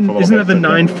might Isn't be off a little that bit. the but,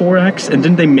 9.4X? And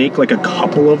didn't they make like a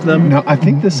couple of them? No, I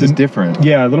think this is different.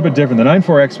 Yeah, a little bit different. The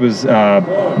 9.4X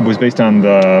was based on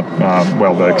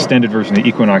the extended version of the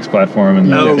Equinox platform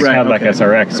and the right, Cadillac okay.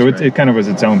 SRX. So That's it kind of was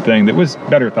its own thing that was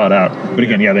better thought out. But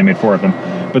again, they made 4 of them.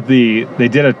 But they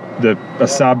did a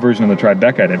Saab version of the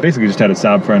Tribeca, and it basically just had a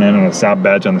Saab front end and a Saab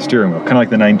badge on the steering wheel, kind of like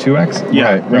the 92X.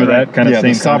 Yeah, remember that kind of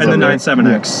same and the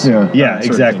 97X. Yeah,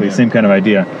 exactly, same kind of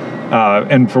idea.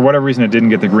 And for whatever reason, it didn't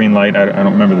get the green light. I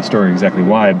don't remember the story exactly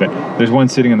why, but there's one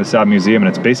sitting in the Saab Museum, and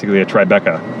it's basically a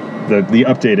Tribeca, the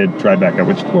updated Tribeca,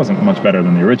 which wasn't much better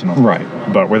than the original. Right.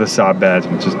 But with a Saab badge,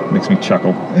 and it just makes me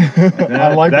chuckle.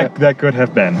 I like that. That could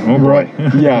have been. Oh, boy. Right.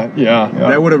 Yeah.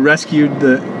 That would have rescued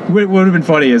the. What would have been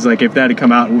funny is like if that had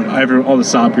come out and all the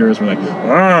Saab purists were like,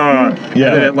 "Argh!" And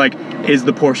then it like is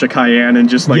the Porsche Cayenne and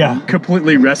just like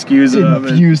completely rescues them.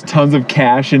 Infuse tons of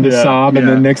cash into Saab, and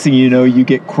then next thing you know, you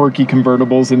get quirky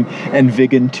convertibles and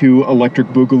Vigan 2 electric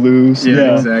boogaloos.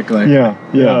 Yeah, exactly. Yeah,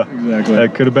 exactly.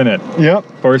 That could have been it. Yep.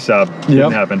 Poor Saab.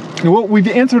 Didn't happen. Well, we've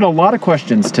answered a lot of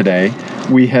questions today.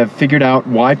 We have figured out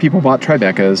why people bought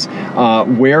Tribecas,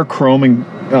 where chroming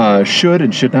should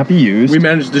and should not be used. We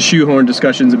managed to shoehorn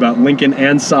discussions about Lincoln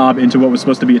and Saab into what was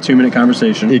supposed to be a 2-minute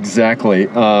conversation. Exactly.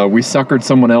 We suckered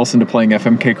someone else into playing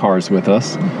FMK cars with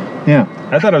us. Yeah.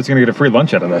 I thought I was going to get a free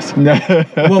lunch out of this.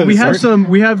 Well, we have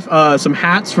some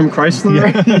hats from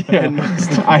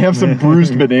Chrysler. I have some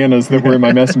bruised bananas that were in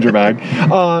my messenger bag.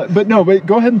 But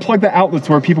go ahead and plug the outlets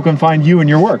where people can find you and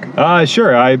your work.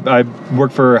 Sure. I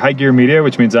work for High Gear Media,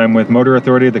 which means I'm with Motor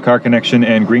Authority, The Car Connection,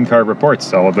 and Green Car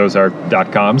Reports. All of those are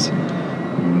 .coms.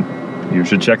 You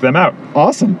should check them out.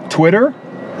 Awesome. Twitter?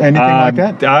 Anything like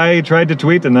that? I tried to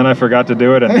tweet and then I forgot to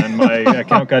do it, and then my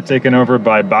account got taken over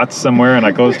by bots somewhere, and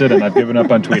I closed it, and I've given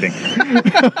up on tweeting.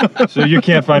 So you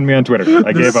can't find me on Twitter.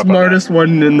 I gave up. Smartest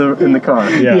one in the car.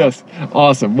 Yeah. Yes.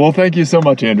 Awesome. Well, thank you so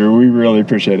much, Andrew. We really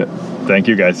appreciate it. Thank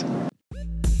you, guys.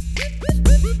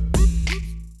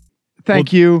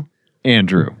 Thank you,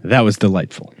 Andrew. That was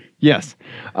delightful. Yes.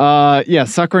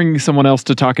 Suckering someone else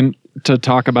to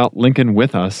talk about Lincoln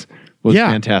with us was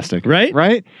fantastic. Right?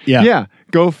 Right? Yeah. Yeah.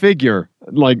 Go figure.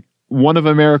 Like one of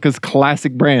America's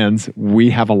classic brands, we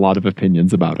have a lot of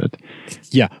opinions about it.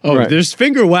 Yeah. Oh, Right. There's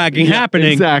finger wagging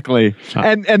happening. Exactly.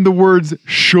 And the words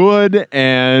should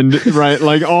and right,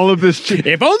 like all of this.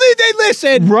 If only they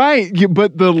listened. Right.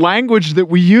 But the language that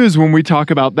we use when we talk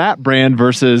about that brand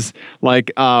versus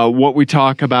like what we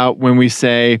talk about when we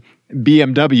say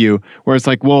BMW, where it's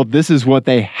like, well, this is what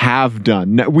they have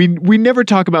done. We never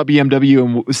talk about BMW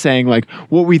and saying like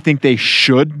what we think they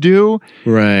should do.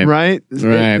 Right.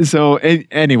 So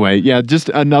anyway, just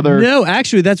another. No,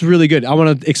 actually, that's really good. I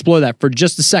want to explore that for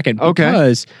just a second.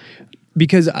 Okay.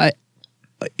 Because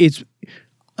it's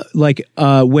like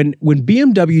when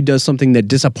BMW does something that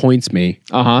disappoints me,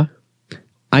 I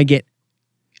get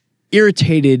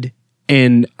irritated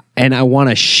and I want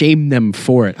to shame them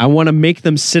for it. I want to make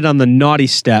them sit on the naughty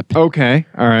step. Okay.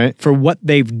 All right. For what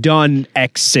they've done,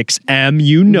 X6M.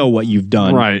 You know what you've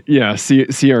done. Right. Yeah. See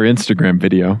our Instagram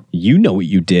video. You know what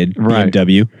you did, right.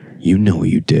 BMW. You know what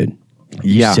you did.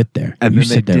 You sit there. And you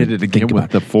then they did it again with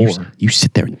the 4. You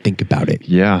sit there and think about it.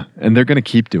 Yeah. And they're going to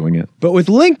keep doing it. But with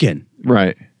Lincoln,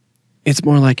 right, it's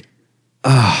more like,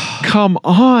 come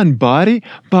on, buddy,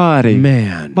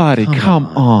 man, buddy, come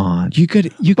on. You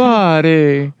could,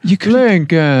 buddy, you could,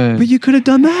 Lincoln. But you could have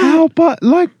done that. How,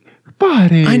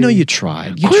 buddy? I know you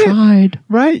tried. You tried,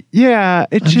 right? Yeah.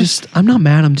 I'm not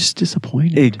mad. I'm just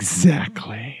disappointed.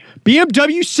 Exactly.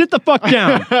 BMW, sit the fuck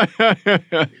down.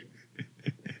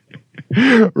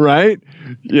 Right?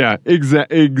 Yeah.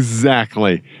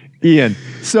 Exactly. Ian,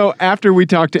 so after we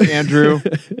talked to Andrew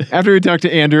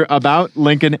about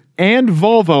Lincoln and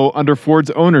Volvo under Ford's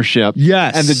ownership,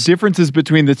 yes, and the differences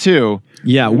between the two,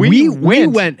 we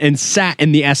went and sat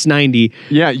in the S90.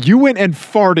 Yeah, you went and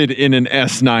farted in an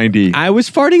S90. I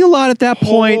was farting a lot at that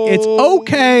point. It's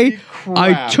okay. Crap.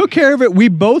 I took care of it. We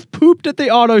both pooped at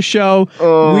the auto show.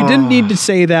 We didn't need to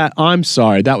say that. I'm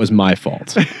sorry. That was my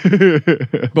fault.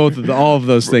 All of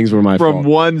those things were my fault. From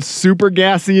one super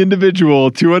gassy individual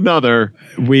to another.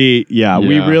 We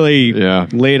really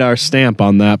laid our stamp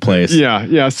on that place.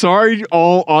 Yeah. Sorry,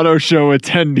 all auto show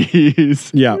attendees.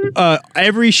 Yeah.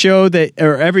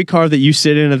 Every car that you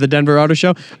sit in at the Denver Auto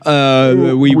Show,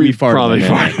 we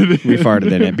farted. We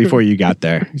farted in it before you got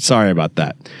there. Sorry about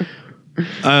that.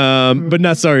 But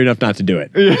not sorry enough not to do it.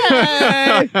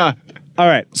 All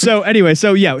right. So anyway,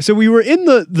 so we were in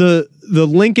the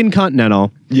Lincoln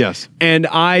Continental. Yes. And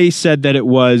I said that it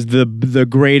was the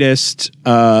greatest,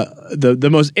 the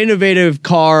most innovative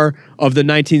car of the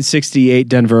 1968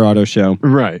 Denver Auto Show.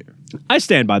 Right. I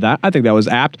stand by that. I think that was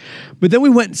apt. But then we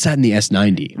went and sat in the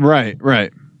S90.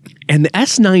 Right. And the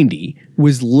S90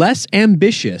 was less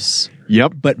ambitious.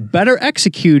 Yep. But better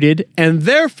executed, and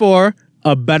therefore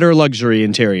a better luxury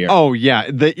interior. Oh, yeah.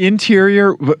 The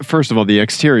interior, first of all, the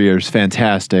exterior is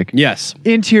fantastic. Yes.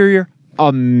 Interior,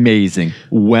 amazing.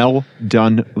 Well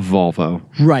done, Volvo.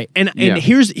 Right. And Yeah.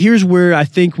 here's where I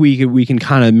think we can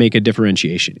kind of make a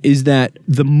differentiation is that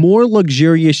the more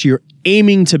luxurious you're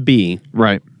aiming to be,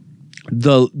 Right.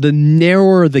 the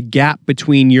narrower the gap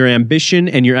between your ambition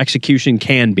and your execution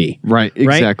can be. Right.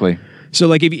 Exactly. So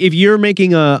like if you're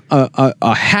making a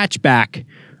hatchback,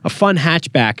 a fun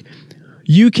hatchback,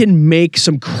 you can make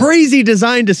some crazy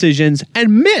design decisions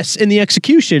and miss in the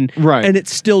execution, Right. and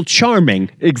it's still charming.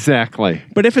 Exactly.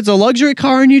 But if it's a luxury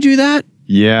car and you do that,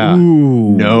 Yeah.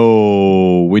 ooh,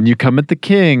 No. When you come at the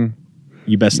king.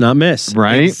 you best not miss.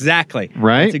 Right? Exactly.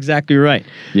 Right? That's exactly right.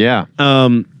 Yeah.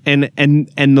 And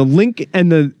the Link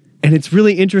and it's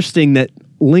really interesting that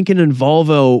Lincoln and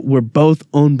Volvo were both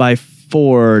owned by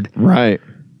Ford Right.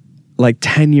 like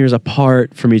 10 years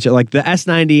apart from each other. Like the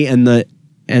S90 and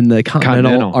the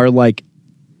Continental are like,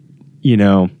 you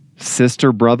know,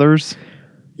 Sister brothers.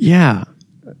 yeah.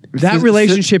 That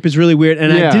relationship is really weird,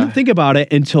 and Yeah. I didn't think about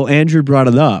it until Andrew brought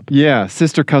it up. Yeah.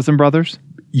 Sister cousin brothers.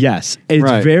 Yes, it's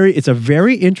Right. it's a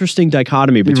very interesting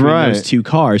dichotomy between Right. those two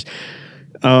cars.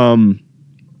 And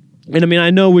I mean,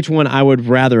 I know which one I would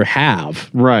rather have.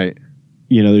 Right.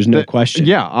 You know, there's no question.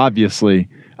 Yeah. Obviously,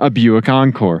 a Buick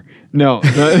Encore. No,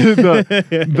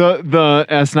 the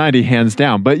S90 hands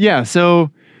down. But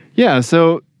so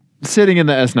sitting in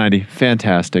the S90,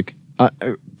 fantastic.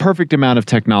 Perfect amount of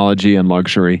technology and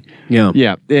luxury. Yeah.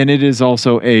 Yeah. And it is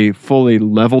also a fully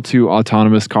level 2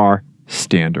 autonomous car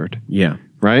standard. Yeah.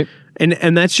 Right?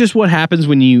 And that's just what happens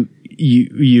when you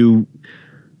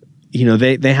know,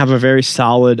 they have a very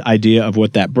solid idea of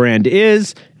what that brand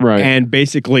is, Right. and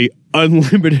basically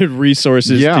unlimited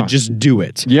resources Yeah. to just do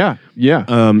it. Yeah. Yeah.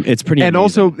 It's pretty And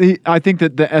amazing. also, I think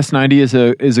that the S90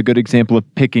 is a good example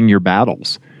of picking your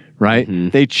battles, right? Mm-hmm.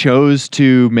 They chose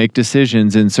to make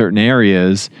decisions in certain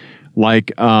areas,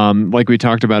 like we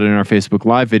talked about in our Facebook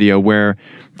Live video, where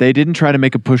they didn't try to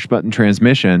make a push button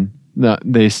transmission. No,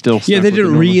 they still yeah, stuck they with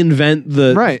didn't the normal- reinvent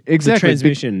the right exactly the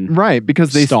transmission right,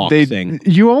 because stock they thing.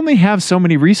 you only have so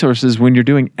many resources when you're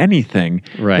doing anything.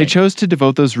 Right. They chose to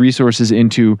devote those resources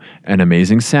into an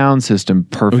amazing sound system,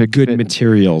 perfect good fit-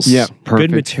 materials. yeah, perfect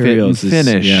good materials. fit and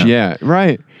finish. Yeah.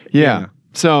 Right. Yeah. Yeah.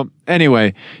 So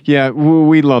anyway,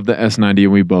 we love the S90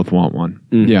 and we both want one.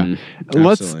 Yeah.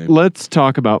 Absolutely. Let's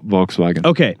talk about Volkswagen.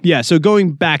 Okay, yeah. So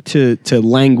going back to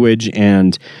language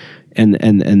and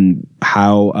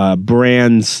how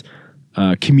brands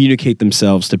communicate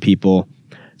themselves to people.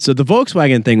 So the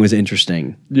Volkswagen thing was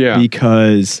interesting. Yeah.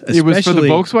 Because It was for the especially-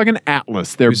 Volkswagen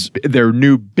Atlas, their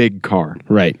new big car.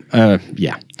 Right.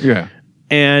 Yeah. Yeah.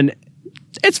 And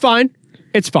it's fine.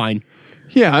 It's fine.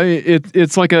 Yeah,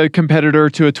 it's like a competitor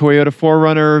to a Toyota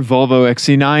 4Runner, Volvo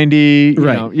XC90. You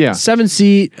know, yeah.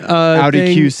 7-seat Audi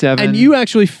thing. Q7. And you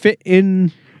actually fit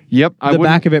in Yep. the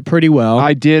back of it pretty well.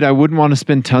 I did. I wouldn't want to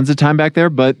spend tons of time back there,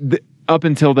 but up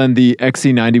until then, the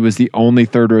XC90 was the only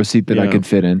third row seat that I Yeah. could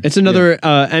fit in. It's another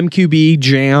MQB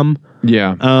Jam.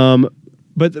 Yeah.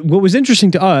 But what was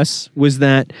interesting to us was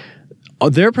that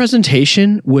their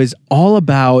presentation was all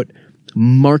about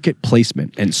market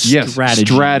placement and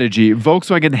strategy.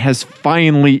 Volkswagen has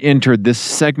finally entered this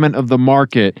segment of the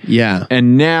market. Yeah.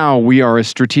 And now we are a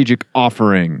strategic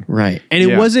offering. Right. And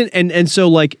it Yeah. wasn't, and so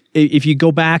like, if you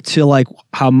go back to like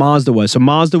how Mazda was, so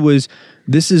Mazda was,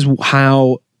 this is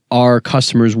how our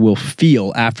customers will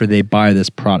feel after they buy this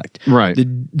product. Right.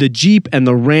 The Jeep and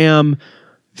the Ram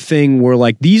thing were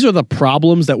like, these are the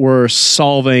problems that we're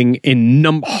solving in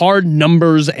hard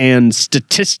numbers and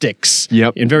statistics.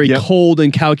 Yep. In very Yep. cold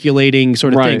and calculating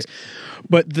sort of Right. things.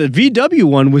 But the VW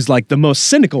one was like the most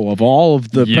cynical of all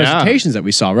of the Yeah. presentations that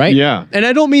we saw, right? Yeah. And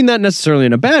I don't mean that necessarily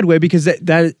in a bad way, because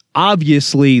that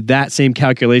obviously that same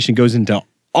calculation goes into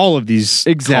all of these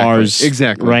cars.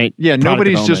 Exactly. Right. Yeah. Product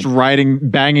Nobody's just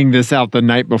banging this out the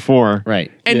night before. right.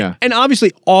 And Yeah. and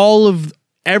obviously all of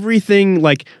everything,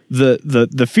 like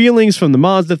the feelings from the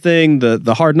Mazda thing,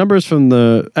 the hard numbers from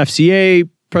the FCA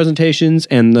presentations,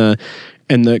 and the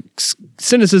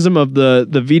cynicism of the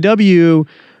VW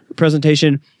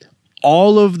presentation,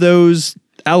 all of those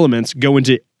elements go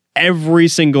into every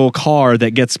single car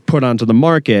that gets put onto the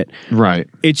market. Right.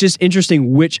 It's just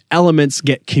interesting which elements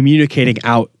get communicating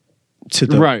out to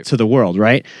the world,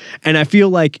 right? And I feel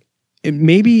like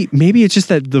maybe it's just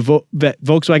that that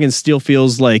Volkswagen still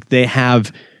feels like they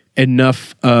have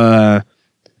enough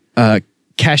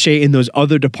cachet in those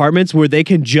other departments where they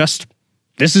can just,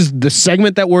 this is the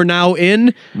segment that we're now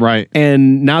in. Right.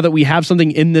 And now that we have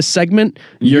something in this segment,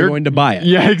 you're going to buy it.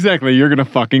 Yeah, exactly. You're going to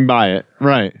fucking buy it.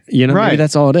 Right. You know, right. maybe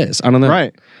that's all it is. I don't know.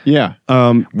 Right. Yeah.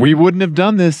 We wouldn't have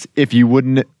done this if you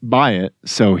wouldn't buy it.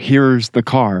 So here's the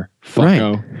car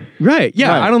Fucko. Right. Yeah.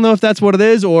 Right. I don't know if that's what it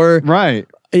is or Right.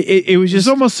 it was There's just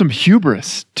almost some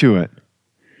hubris to it.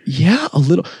 yeah, a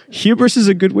little. Hubris is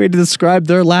a good way to describe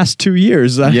their last 2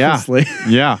 years. Honestly.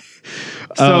 Yeah.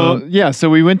 So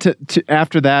we went to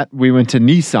after that we went to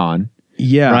Nissan.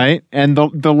 Yeah. Right. And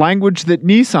the language that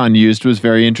Nissan used was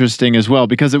very interesting as well,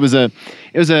 because it was a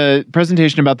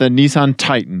presentation about the Nissan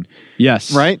Titan.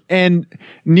 Yes. Right. And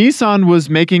Nissan was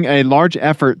making a large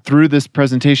effort through this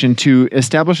presentation to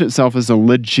establish itself as a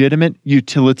legitimate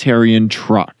utilitarian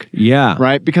truck. Yeah.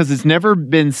 Right. Because it's never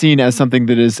been seen as something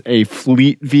that is a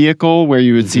fleet vehicle where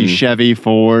you would see Chevy,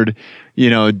 Ford,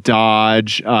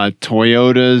 Dodge,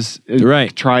 Toyotas.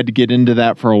 Right. Tried to get into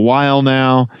that for a while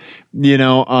now.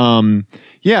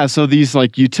 So these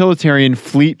like utilitarian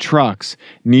fleet trucks,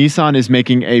 Nissan is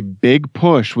making a big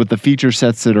push with the feature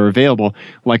sets that are available,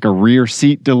 like a rear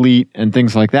seat delete and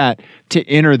things like that, to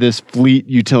enter this fleet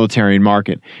utilitarian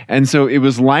market. And so it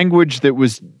was language that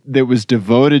was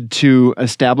devoted to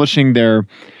establishing to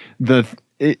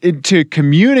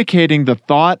communicating the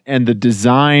thought and the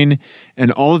design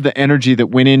and all of the energy that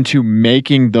went into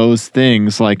making those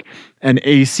things, like an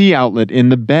AC outlet in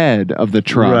the bed of the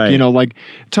truck, right. Like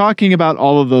talking about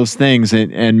all of those things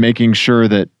and making sure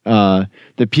that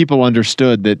that people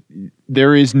understood that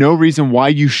there is no reason why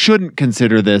you shouldn't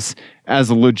consider this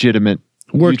as a legitimate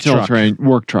utilitarian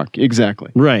work truck. Exactly.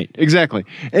 Right. Exactly.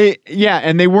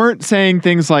 And they weren't saying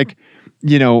things like,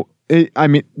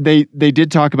 they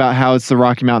did talk about how it's the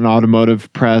Rocky Mountain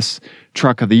Automotive Press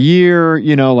Truck of the Year,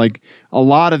 like a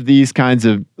lot of these kinds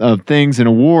of things and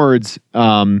awards,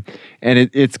 and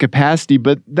its capacity.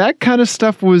 But that kind of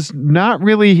stuff was not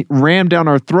really rammed down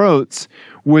our throats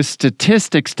with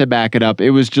statistics to back it up.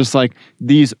 It was just like,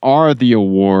 these are the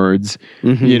awards,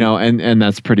 and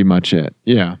that's pretty much it.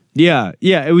 Yeah. Yeah.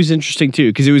 Yeah. It was interesting too,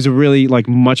 because it was a really like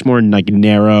much more like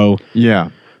narrow.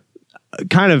 Yeah.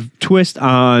 Kind of twist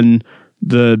on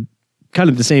the kind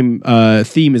of the same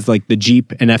theme as like the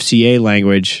Jeep and FCA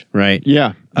language, right?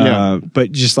 Yeah.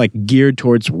 But just like geared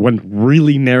towards one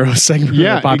really narrow segment of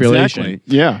the population.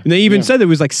 Exactly. Yeah. And they even said it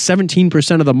was like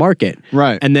 17% of the market.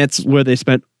 Right. And that's where they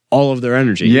spent all of their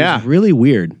energy. Yeah. It was really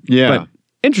weird. Yeah. But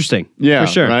interesting. Yeah.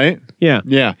 For sure. Right? Yeah.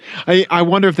 Yeah. I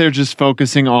wonder if they're just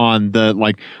focusing on the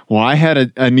like, well, I had a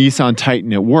Nissan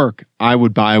Titan at work. I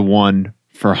would buy one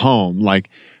for home. Like,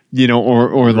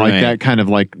 or like that kind of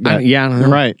like that. I don't know.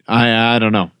 Right. I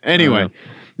don't know. Anyway.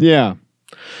 Yeah.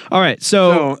 All right.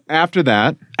 So after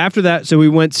that, so we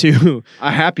went to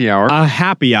a happy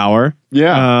hour.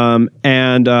 Yeah.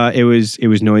 And it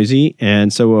was noisy,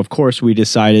 and so of course we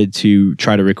decided to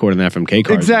try to record an FMK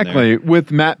card. Exactly, with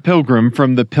Matt Pilgrim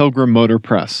from the Pilgrim Motor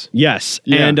Press. Yes.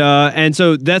 Yeah. And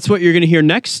so that's what you're going to hear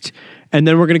next. And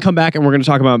then we're going to come back and we're going to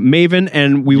talk about Maven,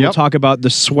 and we will talk about the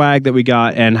swag that we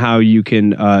got and how you can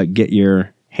get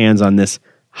your hands on this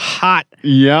hot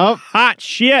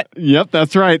shit. Yep,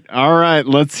 that's right. All right,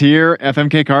 let's hear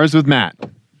FMK Cars with Matt.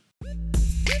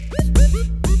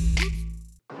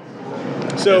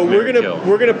 So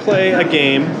we're gonna play a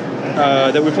game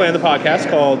that we play on the podcast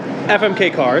called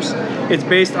FMK Cars. It's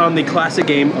based on the classic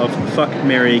game of Fuck,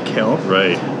 Marry, Kill.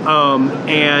 Right.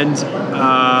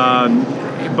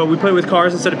 But we play with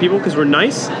cars instead of people because we're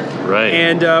nice. Right.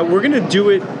 And we're gonna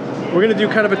do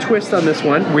kind of a twist on this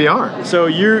one. We are. So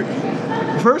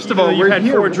First of all, you had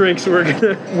 4 drinks.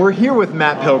 We're here with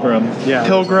Matt Pilgrim. Yeah.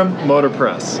 Pilgrim Motor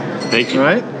Press. Thank you.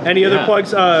 Right. Any other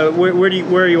plugs? Where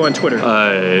are you on Twitter?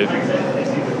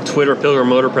 Twitter, Pilgrim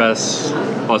Motor Press.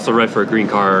 Also write for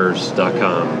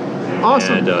greencars.com.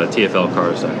 Awesome. And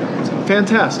TFLcars.com. So.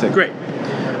 Fantastic. Great.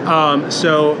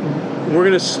 So we're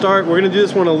going to do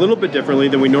this one a little bit differently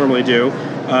than we normally do,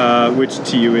 which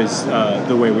to you is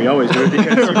the way we always do it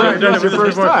because you've never done it your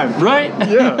first time. Right?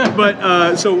 Yeah.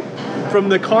 But so from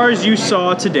the cars you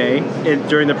saw today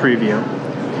during the preview,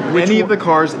 Any of the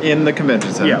cars in the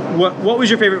convention center. yeah, what was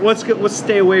your favorite? Let's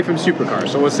stay away from supercars.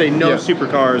 So let's say no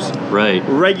supercars. Right.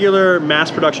 Regular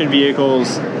mass production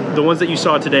vehicles, the ones that you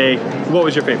saw today. What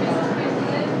was your favorite?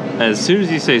 As soon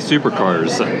as you say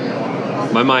supercars,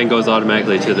 my mind goes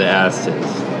automatically to the Astons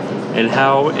and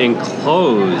how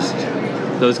enclosed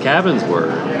those cabins were.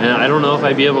 And I don't know if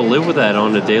I'd be able to live with that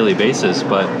on a daily basis,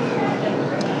 but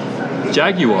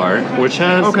Jaguar, which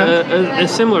has a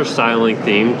similar styling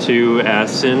theme to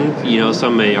Aston,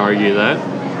 some may argue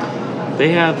that, they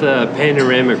have the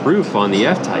panoramic roof on the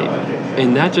F-Type.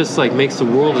 And that just makes the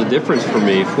world of difference for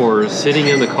me for sitting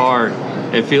in the car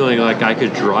and feeling like I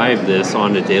could drive this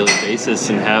on a daily basis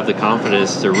and have the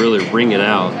confidence to really ring it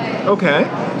out. Okay.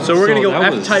 So we're gonna go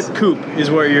F-Type Coupe is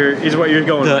what you're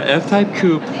going. The with. F-Type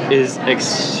Coupe is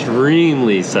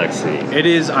extremely sexy. It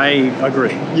is. I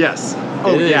agree. Yes.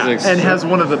 Oh It is yeah, ex- and has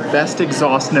one of the best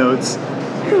exhaust notes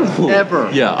ever.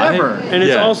 Yeah, ever. And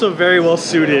it's Yeah. also very well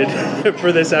suited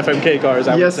for this FMK cars.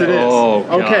 I would Yes, say. it is. Oh,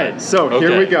 God. Okay, so here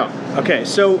Okay. we go. Okay,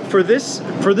 so for this,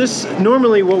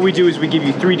 normally what we do is we give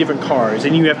you 3 different cars,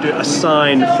 and you have to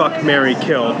assign fuck, marry,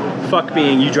 kill. Fuck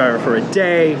being you drive it for a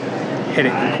day, hit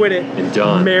it and quit it. And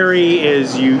done. Marry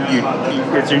is you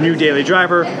it's your new daily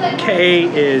driver. K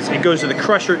is it goes to the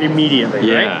crusher immediately.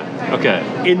 Yeah. Okay.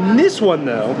 Right? In this one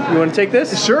though, you want to take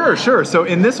this? Sure. So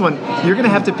in this one, you're going to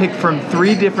have to pick from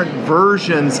 3 different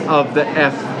versions of the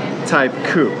F-type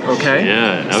coupe. Okay.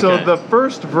 Yeah, okay. So the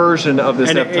first version of this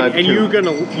And, F-type and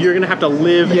coupe. you're gonna have to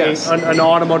live Yes. an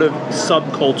automotive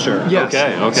subculture. Yes.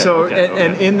 Okay, So, okay.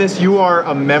 and in this, you are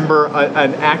a member,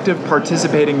 an active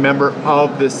participating member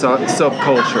of this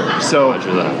subculture. So,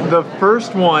 Roger that. the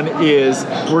first one is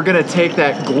we're going to take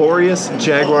that glorious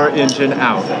Jaguar engine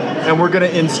out, and we're going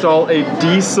to install a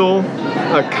diesel,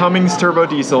 a Cummins turbo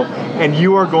diesel, and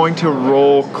you are going to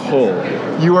roll coal.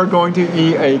 You are going to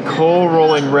be a coal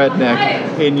rolling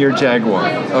redneck in your Jaguar.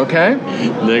 Okay.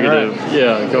 Negative.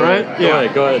 Yeah. Go Right?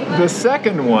 ahead. Go ahead. The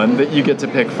second one that you get to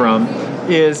pick from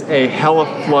is a hella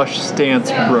flush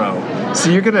stance bro. So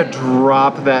you're gonna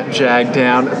drop that Jag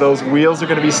down. Those wheels are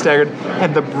gonna be staggered,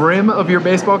 and the brim of your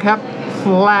baseball cap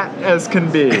flat as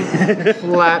can be.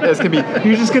 Flat as can be.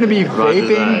 You're just gonna be Roger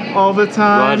vaping that. all the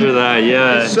time. Roger that.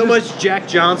 Yeah. So much Jack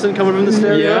Johnson coming from the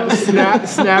stereo. Yeah,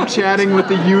 Snapchatting with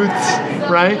the youths,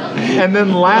 right? And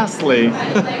then lastly,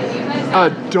 a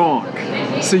donk.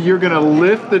 So you're gonna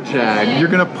lift the Jag, you're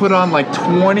gonna put on like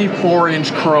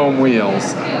 24-inch chrome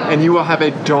wheels, and you will have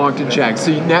a donked Jag. So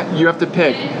you have to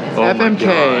pick Oh my FMK.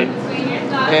 God.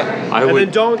 and- I And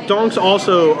would. then donks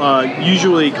also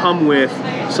usually come with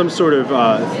some sort of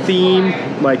theme,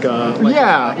 like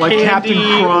Yeah, like candy Captain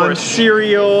or a Crunch.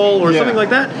 cereal or Yeah. something like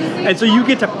that. And so you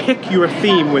get to pick your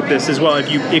theme with this as well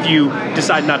if you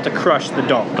decide not to crush the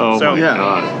donk. Oh so my yeah.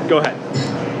 God. go ahead.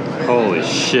 Holy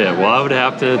shit. Well, I would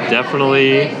have to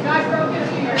definitely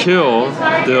kill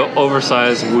the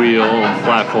oversized wheel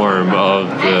platform of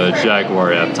the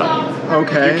Jaguar F-Type.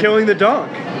 Okay. You're killing the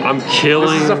donk. I'm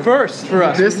killing. This is a first for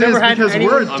us. This We've never is had because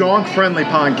anyone, we're a donk-friendly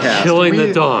podcast. Killing the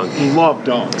We donk. Love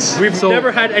donks. We've So-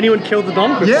 never had anyone kill the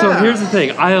donk. before. Yeah. So here's the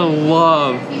thing. I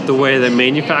love the way that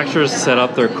manufacturers set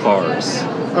up their cars.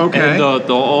 Okay. And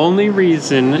the only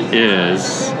reason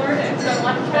is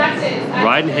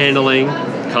ride and handling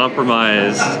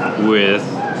compromised with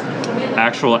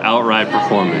actual outright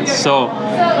performance. So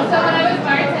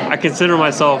I consider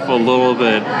myself a little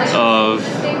bit of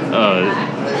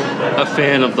a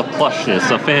fan of the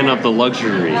plushness, a fan of the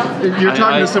luxury. You're talking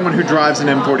I- to someone who drives an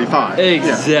M45.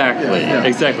 Exactly, Yeah.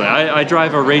 exactly. I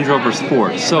drive a Range Rover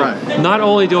Sport, so Right. not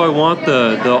only do I want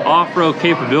the off-road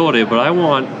capability, but I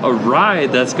want a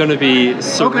ride that's going to be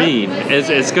serene.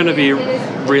 It's going to be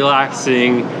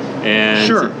relaxing and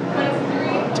Sure.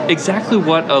 exactly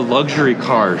what a luxury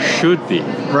car should be.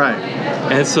 Right.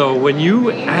 And so when you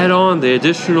add on the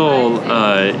additional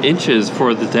inches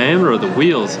for the diameter of the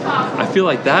wheels, I feel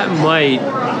like that might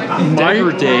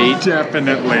degrade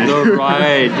Definitely. the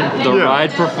ride, Yeah.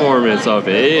 ride performance of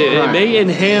it. It Right. may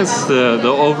enhance the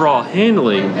overall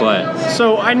handling, but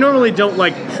So I normally don't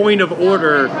like point of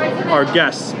order our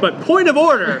guests, but point of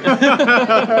order.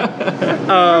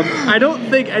 I don't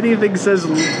think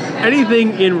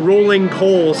anything in rolling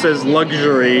coal says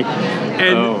luxury,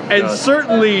 and Oh, and God.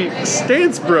 certainly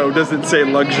Stance Bro doesn't say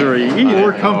luxury either.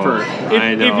 Or comfort.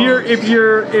 I know. If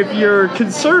your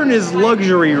concern is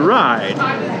luxury ride,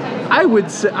 I would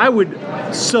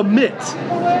submit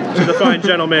to the fine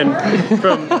gentleman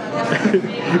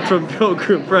from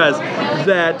Pilgrim Press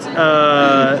that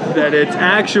it's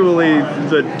actually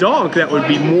the donk that would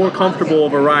be more comfortable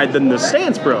of a ride than the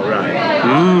Stance Bro ride.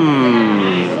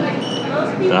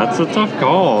 that's a tough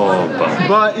call.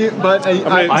 But I'm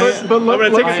gonna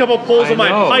take a couple pulls of my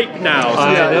pipe now. So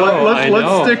I know,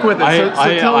 let's stick with it.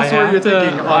 So tell us what you're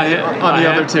thinking on the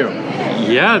other two.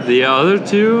 Yeah, the other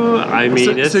two. I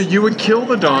mean, So you would kill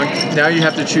the donk. Now you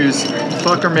have to choose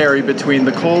fuck or marry between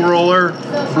the coal roller,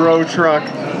 bro truck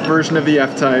version of the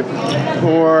F-Type,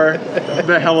 or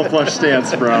the hella flush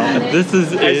stance, bro. this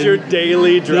is as your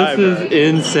daily driver. This is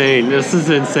insane. This is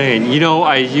insane. You know,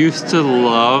 I used to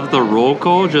love the roll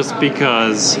call just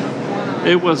because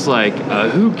it was like,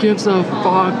 who gives a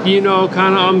fuck? You know,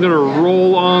 kind of, I'm gonna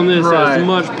roll on this Right. as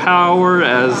much power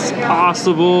as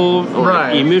possible. Like,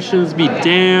 Right. emissions be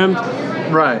damned.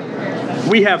 Right.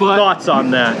 we have But- thoughts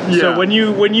on that. Yeah. So when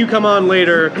you come on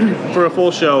later for a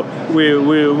full show, we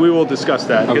will discuss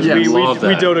that because Okay, we love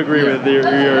that. don't agree with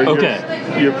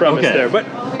your premise Okay. there. But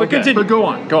continue. But go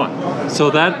on. So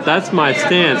that's my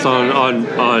stance on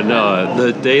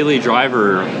the daily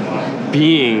driver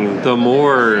being the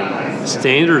more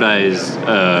standardized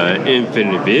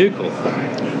infinite vehicle.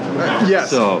 Yes.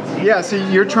 So- so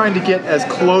you're trying to get as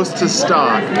close to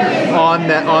stock on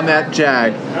that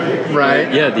Jag,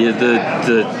 right? Yeah,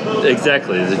 the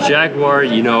exactly the Jaguar.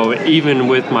 You know, even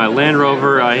with my Land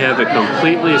Rover, I have it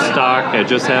completely stock. I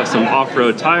just have some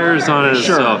off-road tires on it.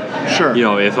 Sure, So, sure. You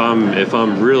know, if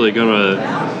I'm really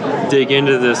gonna dig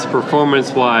into this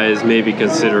performance-wise, maybe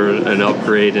consider an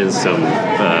upgrade in some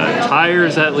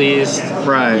tires at least.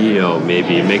 Right. You know,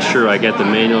 maybe make sure I get the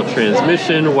manual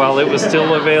transmission while it was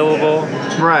still available.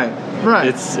 Right.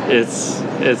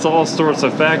 It's all sorts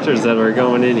of factors that are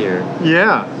going in here.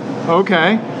 Yeah.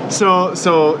 Okay. So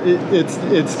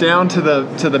it's down to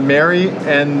the marry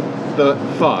and the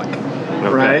fuck,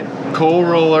 right? Coal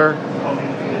roller,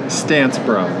 stance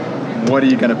bro. What are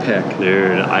you gonna pick?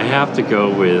 Dude, I have to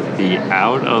go with the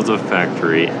out of the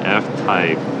factory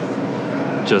F-Type.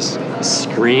 Just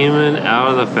screaming out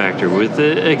of the factory with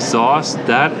the exhaust.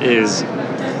 That is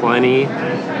plenty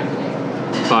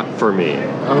fuck for me.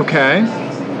 Okay.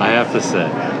 I have to say.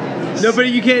 No, but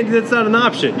you can't. That's not an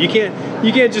option. You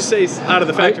can't just say out of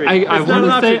the factory. I It's not an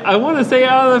option. want to say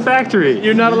out of the factory.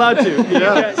 You're not allowed to. You've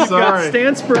got sorry.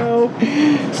 Stance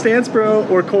Pro,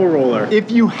 or Coal Roller. If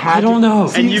you had, I don't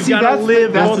know. And you've got to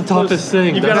live. that's both the toughest those-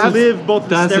 thing. You've got to That's- live both.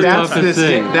 that's the stereotypes. toughest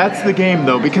thing. That's the game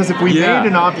though, because if we Yeah. made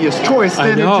an obvious choice, I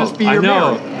then know. it'd just be I your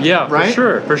know. marry. Yeah, Right?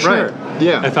 for sure. Right.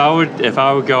 Yeah. If I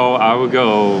would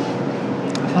go.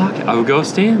 Fuck. I would go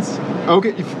stance.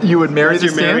 Okay. If you would marry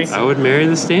That's the your marry? stance. I would marry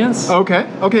the stance. Okay.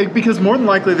 Because more than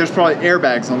likely there's probably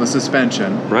airbags on the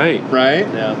suspension, right. right?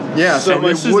 Yeah. Yeah. So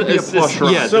much- it would be a plush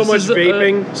ride. yeah, So this much is,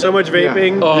 vaping. So much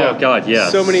vaping. Oh Yeah. God, yeah.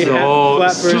 So many flat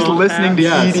Just listening to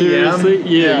Yeah, EDM. seriously.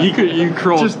 Yeah, you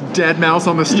crawl. Just dead mouse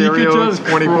on the you stereo could just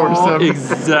 24/7. crawl,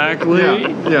 exactly.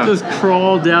 Yeah. Just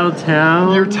crawl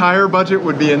downtown. Your tire budget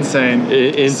would be insane.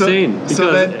 Insane. So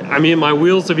Because then- I mean, my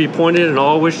wheels would be pointed in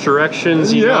all which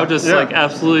directions. You know, just like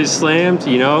absolutely slammed.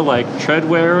 You know, like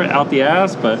treadwear out the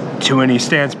ass. But To any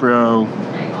Stance Bro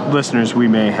listeners we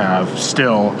may have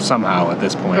still somehow at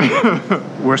this point,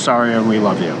 we're sorry and we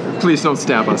love you. Please don't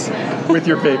stab us with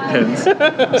your vape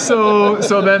pins.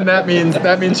 So then that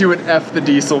means you would F the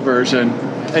diesel version,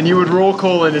 and you would roll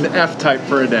coal in an F-Type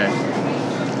for a day.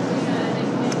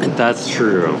 that's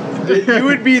true. You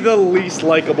would be the least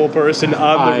likable person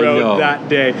on I the road know. that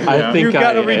day. I think You've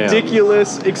got I a am.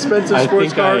 ridiculous, expensive I sports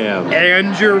think car, I am.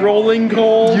 and you're rolling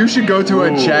coal. You should go to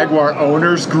a Jaguar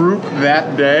owners group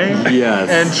that day. Yes.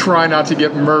 And try not to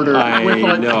get murdered. I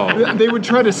know. They would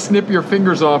try to snip your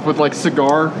fingers off with like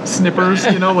cigar snippers,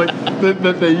 you know, like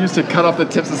that they used to cut off the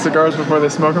tips of cigars before they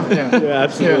smoke them. Yeah,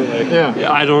 absolutely.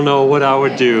 Yeah. I don't know what I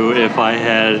would do if I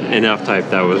had an F-Type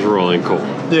that was rolling coal.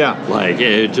 Yeah. Like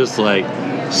it just like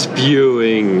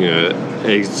spewing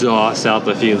exhaust out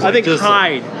the fumes. I think just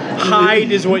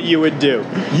hide is what you would do.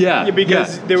 Yeah,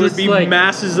 Because there would just be like-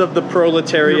 masses of the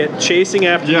proletariat chasing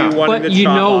after Yeah. you, wanting But to you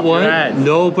chop know off your what? head.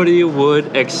 Nobody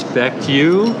would expect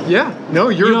you. Yeah. No,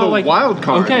 you're You know, the like- wild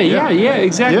card. Okay, yeah,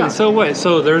 exactly. Yeah. So what?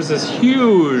 So there's this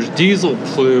huge diesel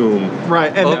plume.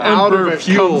 Right. And Of out of Ember it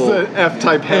fuel. comes an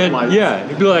F-Type headlight. And yeah,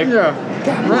 you'd be like, Yeah.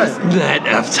 Right. that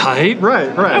F-Type.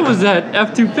 Right. That was that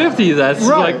F-250 that's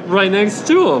Right. like right next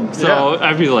to him. So Yeah.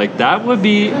 I'd be like, that would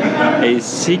be a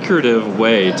secretive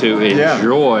way to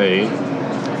enjoy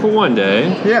for one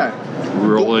day Yeah.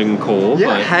 rolling coal. Yeah.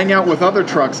 But Hang out with other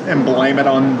trucks and blame it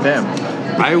on them.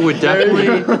 I would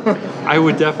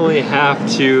definitely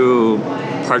have to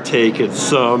partake in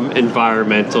some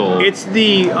environmental It's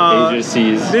the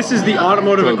agencies. This is the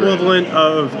automotive program. equivalent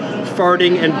of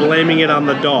farting and blaming it on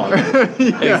the dog.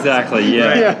 Exactly.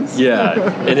 Yeah. Yes. Yeah.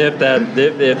 And if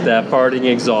that farting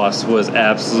exhaust was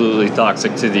absolutely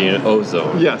toxic to the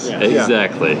ozone. Yes. Yeah.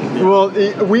 Exactly. Well,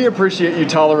 we appreciate you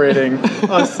tolerating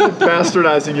us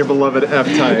bastardizing your beloved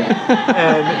F-Type.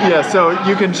 And yeah, so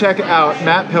you can check out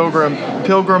Matt Pilgrim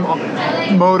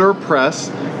Motor Press,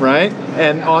 right?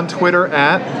 And on Twitter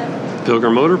at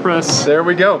Pilgrim Motor Press. there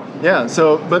we go. Yeah,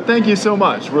 so but thank you so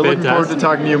much. We're looking forward to Fantastic.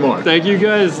 talking to you more. Thank you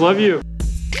guys. Love you.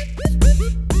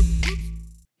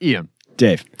 Ian.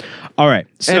 Dave. All right.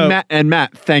 So and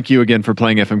Matt, thank you again for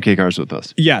playing FMK Cars with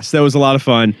us. yes, that was a lot of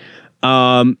fun.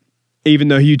 Even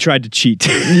though you tried to cheat.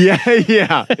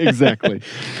 Yeah, exactly.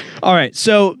 All right.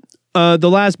 So the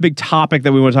last big topic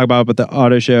that we want to talk about the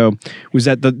auto show was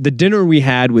that the dinner we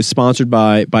had was sponsored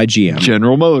by GM,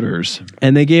 General Motors.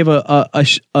 and they gave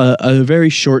a very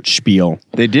short spiel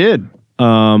They did.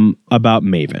 about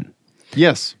Maven.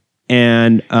 Yes.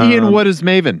 And Ian, what is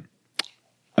Maven?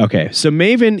 okay, so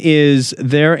Maven is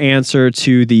their answer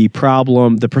to the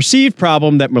perceived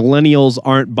problem that millennials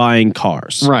aren't buying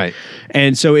cars. Right.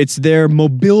 And so it's their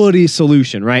mobility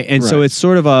solution, right? And so Right. it's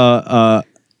sort of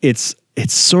it's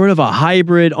sort of a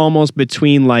hybrid almost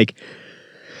between like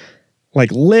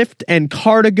Lyft and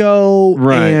Car2Go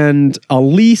Right. and a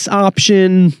lease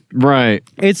option. Right.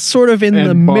 It's sort of in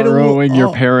the And middle. borrowing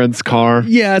your parents' car.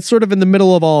 Yeah, it's sort of in the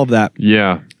middle of all of that.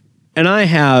 Yeah. And I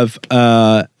have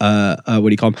what do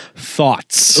you call them?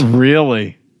 Thoughts.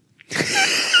 Really?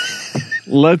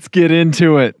 Let's get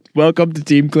into it. Welcome to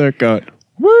Team Clear Coat.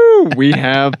 Woo! We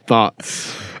have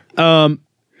thoughts. All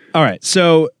right,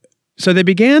 so they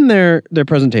began their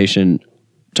presentation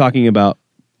talking about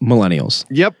millennials,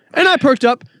 Yep. and I perked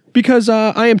up because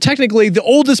I am technically the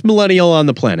oldest millennial on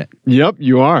the planet. Yep,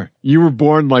 you are. You were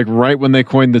born like right when they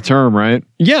coined the term, right?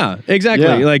 Yeah, exactly.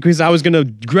 Yeah. Like because I was going to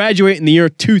graduate in the year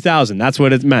 2000. That's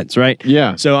what it meant, right?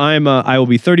 Yeah. So I will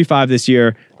be 35 this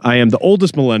year. I am the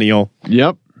oldest millennial,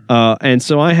 Yep. and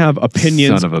so I have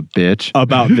opinions Son of a bitch.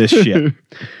 about this shit.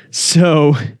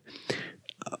 So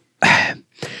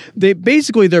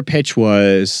their pitch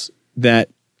was that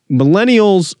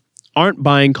millennials aren't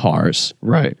buying cars,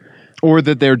 Right. Or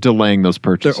that they're delaying those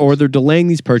purchases. they're delaying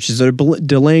these purchases, they're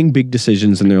delaying big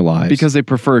decisions in their lives because they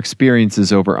prefer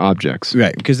experiences over objects.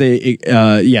 right, because they these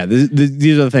are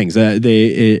the things that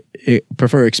they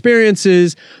prefer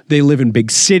experiences. They live in big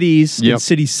cities, in Yep.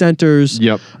 city centers.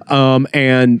 Yep.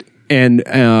 And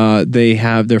they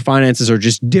have their finances are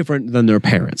just different than their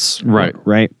parents. Right.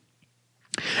 Right.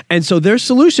 And so their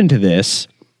solution to this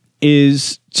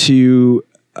is to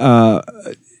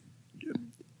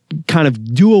kind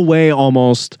of do away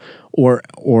almost or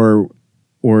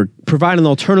provide an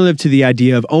alternative to the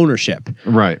idea of ownership.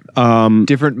 Right.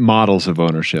 Different models of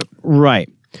ownership. Right.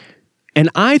 And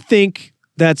I think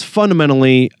that's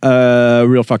fundamentally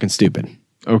real fucking stupid.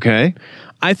 Okay.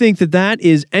 I think that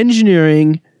is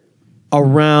engineering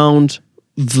around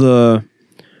the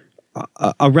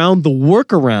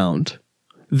workaround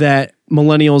that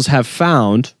millennials have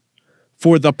found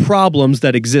for the problems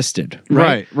that existed.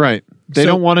 Right. Right. They So-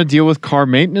 don't want to deal with car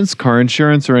maintenance, car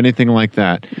insurance, or anything like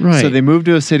that. Right. So they move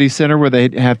to a city center where they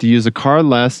have to use a car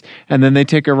less, and then they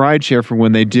take a ride share for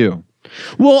when they do.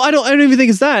 Well, I don't even think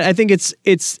it's that. I think it's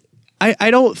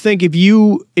I don't think if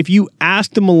you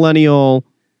asked a millennial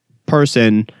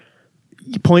person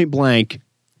point blank,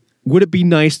 would it be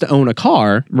nice to own a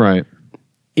car? Right.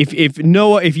 If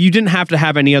you didn't have to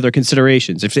have any other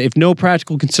considerations, if no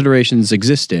practical considerations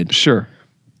existed, Sure.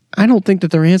 I don't think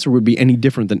that their answer would be any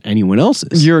different than anyone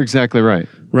else's. You're exactly right.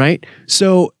 Right?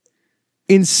 So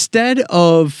instead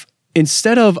of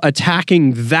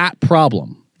attacking that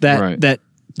problem, Right. that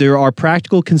there are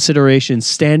practical considerations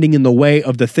standing in the way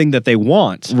of the thing that they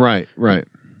want, Right. Right.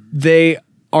 they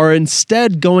are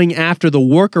instead going after the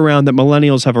workaround that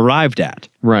millennials have arrived at,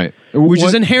 Right. which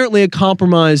is inherently a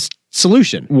compromised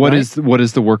solution. What right? is the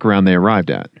workaround they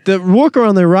arrived at? the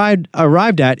workaround they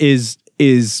arrived at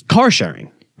is car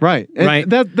sharing. Right. And Right.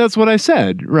 That's what I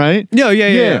said, right?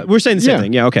 Yeah. We're saying the same Yeah.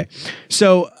 thing. Yeah, okay.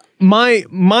 So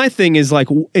my thing is like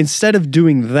instead of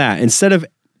doing that, instead of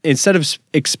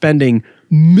expending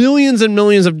millions and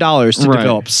millions of dollars to Right.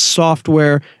 develop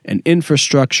software and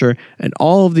infrastructure and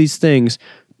all of these things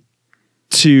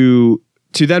to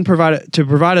then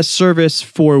provide a service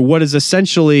for what is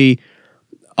essentially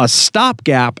a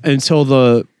stopgap until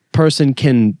the person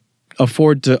can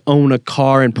afford to own a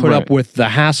car and put Right. up with the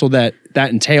hassle that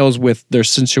entails with their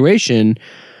situation,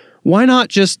 why not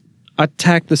just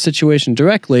attack the situation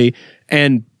directly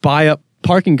and buy up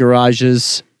parking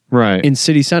garages Right. in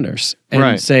city centers and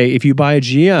Right. say, if you buy a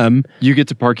GM, You get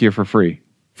to park here for free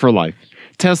for life.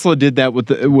 Tesla did that with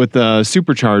the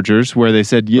superchargers, where they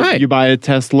said Right. you buy a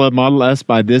Tesla Model S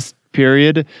by this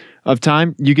period of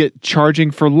time, you get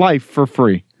charging for life for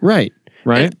free. right.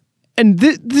 Right? And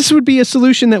this would be a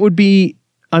solution that would be,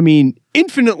 I mean,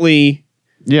 infinitely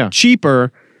Yeah.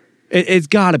 cheaper. It's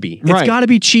got to be. It's Right. got to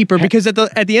be cheaper because at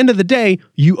the end of the day,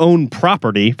 you own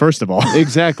property, first of all.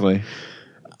 Exactly.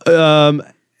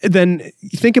 Then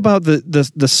think about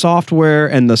the software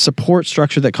and the support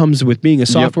structure that comes with being a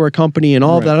software company and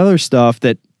all of Right. that other stuff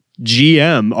that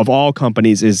GM of all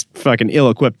companies is fucking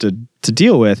ill-equipped to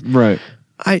deal with. Right.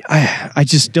 I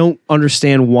just don't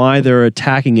understand why they're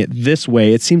attacking it this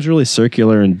way. It seems really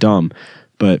circular and dumb,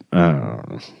 but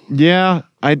Yeah,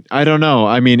 I don't know.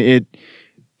 I mean,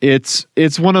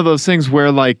 it's one of those things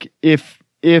where like if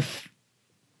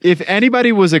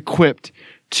anybody was equipped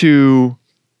to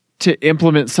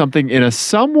implement something in a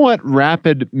somewhat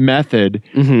rapid method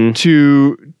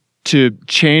to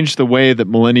change the way that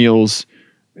millennials,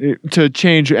 to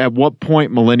change at what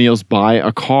point millennials buy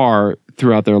a car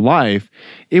throughout their life,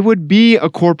 it would be a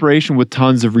corporation with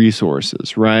tons of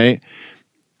resources, right?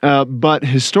 But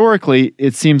historically,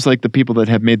 it seems like the people that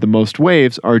have made the most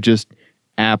waves are just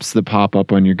apps that pop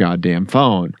up on your goddamn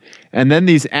phone. And then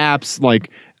these apps,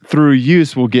 like, through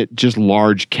use, will get just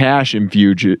large cash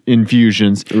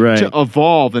infusions to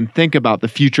evolve and think about the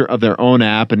future of their own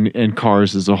app and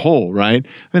cars as a whole, right?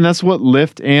 And that's what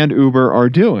Lyft and Uber are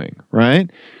doing, right?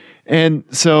 And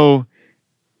so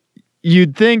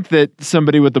you'd think that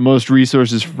somebody with the most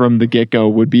resources from the get-go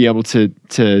would be able to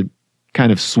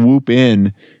kind of swoop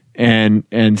in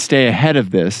and stay ahead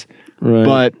of this. Right.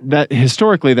 But that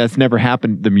historically, that's never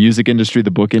happened. The music industry, the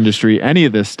book industry, any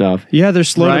of this stuff. Yeah, they're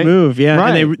slow to move. Yeah,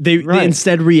 right. And they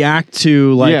instead react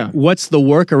to like, what's the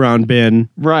workaround been?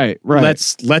 Right.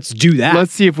 Let's do that.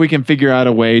 Let's see if we can figure out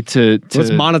a way to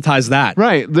let's monetize that.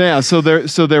 Right. Yeah. So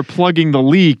they're plugging the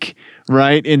leak,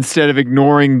 right, instead of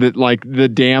ignoring that like the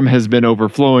dam has been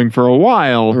overflowing for a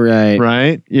while. Right.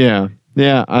 Right. Yeah.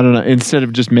 Yeah. I don't know. Instead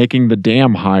of just making the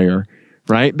dam higher.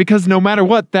 Right? Because no matter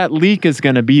what, that leak is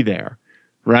going to be there.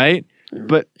 Right?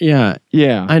 But yeah.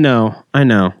 I know.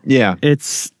 Yeah.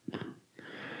 It's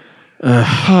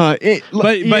but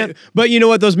you know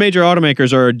what? Those major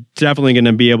automakers are definitely going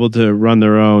to be able to run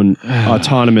their own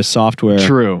autonomous software.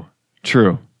 True.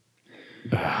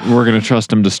 We're going to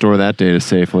trust them to store that data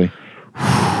safely.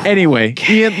 Anyway,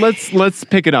 Ian, let's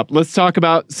pick it up. Let's talk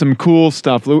about some cool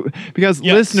stuff. Because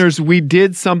listeners, we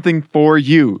did something for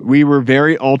you. We were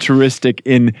very altruistic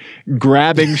in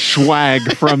grabbing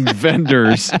swag from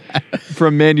vendors,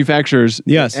 from manufacturers,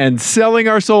 and selling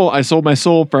our soul. I sold my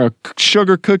soul for a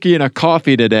sugar cookie and a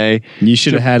coffee today. You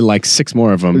should have had like 6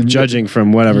 more of them, judging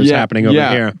from whatever's happening over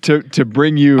here. To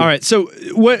bring you. All right. So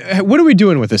what are we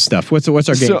doing with this stuff? What's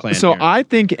our game plan? So here? I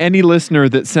think any listener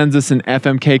that sends us an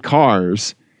FMK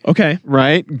Cars. Okay.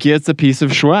 Right? Gets a piece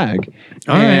of swag.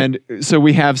 And so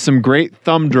we have some great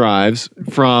thumb drives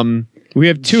from... We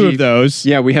have 2 of those.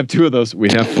 Yeah, we have 2 of those. We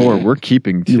have 4. We're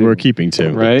keeping 2. We're keeping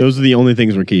 2. Right? Those are the only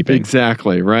things we're keeping.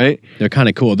 Exactly, right? They're kind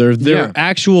of cool. They're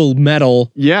actual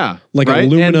metal. Yeah. Like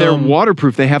aluminum. And they're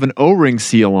waterproof. They have an O-ring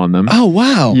seal on them. Oh,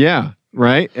 wow. Yeah.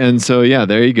 Right? And so, yeah,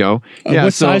 there you go.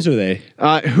 What size are they?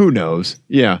 Who knows?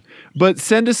 Yeah. But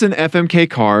send us an FMK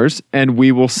Cars and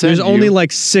we will send There's only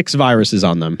like 6 viruses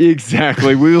on them.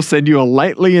 Exactly. We will send you a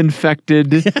lightly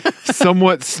infected,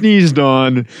 somewhat sneezed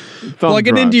on thumb Plug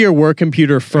it drive. into your work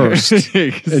computer first.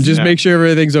 And just make sure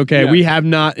everything's okay. Yeah. We have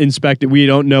not inspected. We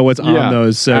don't know what's on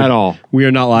those. So at all. We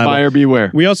are not liable. Buyer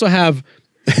beware. We also have...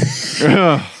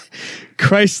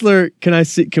 Chrysler, can I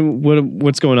see?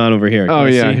 What's going on over here? Can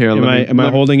I see? Here. Am I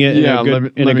holding it in a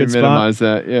good let me spot? minimize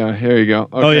that. Yeah, here you go.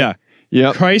 Okay. Oh yeah,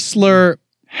 yep. Chrysler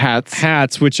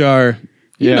hats, which are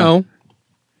you know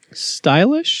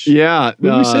stylish. Yeah,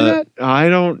 would we say that? I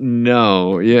don't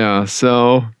know. Yeah,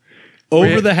 so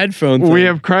over the headphone thing. We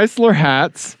have Chrysler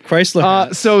hats.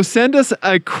 So send us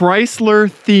a Chrysler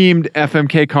themed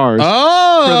FMK Cars.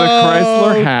 Oh, for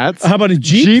the Chrysler hats. How about a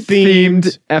Jeep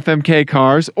themed FMK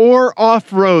Cars or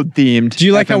off-road themed? Do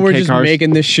you like FMK how we're just cars?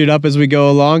 making this shit up as we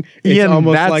go along? It's Ian,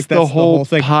 almost that's like the whole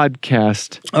thing.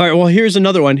 podcast. All right, well, here's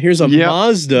another one. Here's a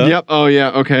Mazda. Yep. Oh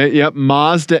yeah. Okay. Yep.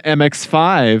 Mazda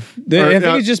MX-5. I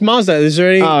think it's just Mazda. Is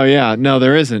there any? Oh yeah. No,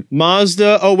 there isn't.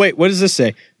 Mazda. Oh wait, what does this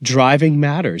say? Driving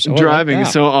matters. Oh, Driving. Like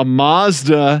so a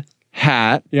Mazda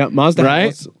hat. Yeah, Mazda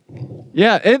right? hat.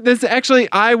 Yeah, this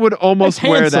actually, I would almost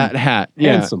wear that hat.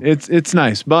 Yeah, handsome. It's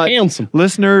nice, but handsome.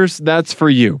 Listeners, that's for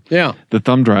you. Yeah, the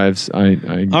thumb drives. All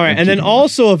right, and then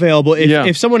also available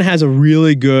if someone has a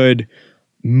really good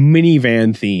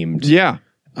minivan themed. Yeah.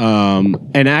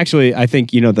 And actually, I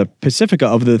think the Pacifica,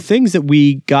 of the things that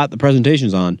we got the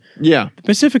presentations on. Yeah, the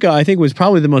Pacifica I think was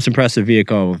probably the most impressive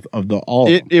vehicle of the all.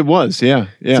 It was. Yeah.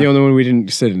 It's the only one we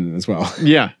didn't sit in as well.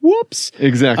 Yeah. Whoops.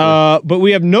 Exactly. But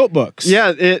we have notebooks.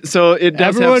 Yeah.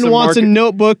 Everyone wants a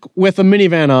notebook with a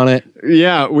minivan on it.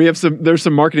 Yeah, we have there's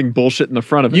some marketing bullshit in the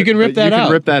front of it. You can rip that out. You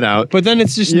can rip that out. But then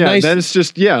it's just nice. Then it's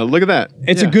just, look at that.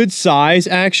 It's a good size,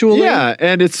 actually. Yeah,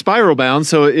 and it's spiral bound,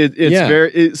 so it's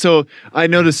very... So I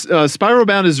noticed spiral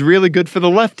bound is really good for the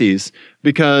lefties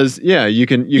because, you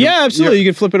can... absolutely. You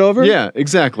can flip it over. Yeah,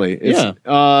 exactly.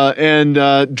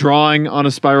 And drawing on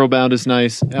a spiral bound is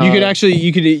nice. You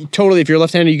could totally, if you're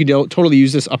left-handed, you could totally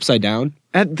use this upside down.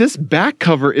 And this back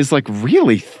cover is like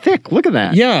really thick. Look at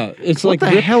that. Yeah, it's what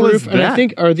like the hell is and I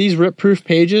think, are these rip-proof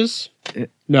pages?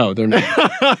 No, they're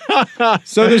not.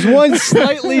 So there's one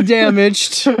slightly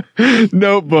damaged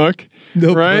notebook.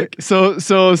 Right?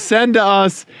 So send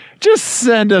us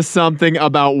something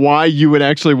about why you would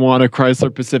actually want a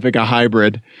Chrysler Pacifica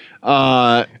hybrid.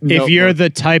 If you're the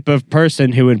type of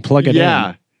person who would plug it in.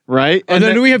 Yeah. Right? And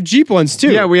then we have Jeep ones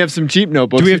too. Yeah, we have some Jeep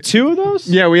notebooks. Do we have 2 of those?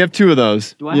 Yeah, we have 2 of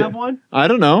those. Do I have one? I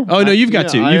don't know. Oh no, you've got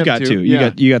 2. I You've have got 2.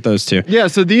 Yeah. You got those 2. Yeah,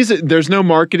 so there's no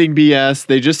marketing BS.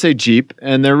 They just say Jeep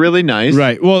and they're really nice.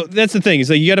 Right. Well, that's the thing. Is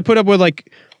like you got to put up with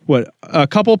like a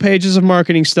couple pages of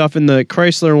marketing stuff in the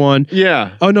Chrysler one.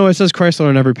 Yeah. Oh no, it says Chrysler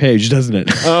on every page, doesn't it?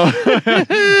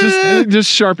 just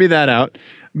Sharpie that out.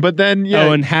 But then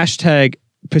Oh, and hashtag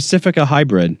Pacifica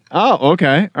Hybrid. Oh,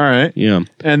 okay. All right. Yeah.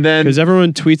 And then because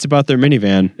everyone tweets about their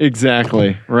minivan.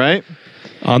 Exactly. Right.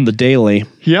 On the daily.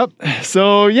 Yep.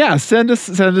 So yeah, send us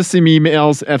some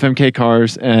emails, FMK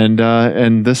Cars,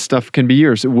 and this stuff can be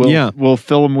yours. We'll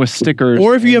fill them with stickers.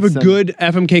 Or if you have a good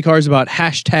FMK Cars about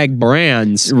hashtag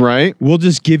brands, right? We'll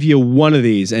just give you one of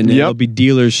these, and it'll be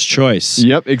dealer's choice.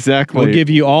 Yep. Exactly. We'll give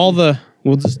you all the.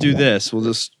 We'll just do this. We'll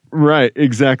just. Right.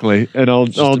 Exactly. And I'll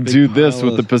do this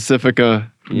with the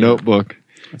Pacifica notebook.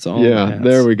 That's all. Yeah.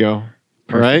 There we go.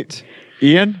 Perfect. Right,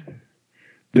 Ian.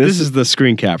 This is the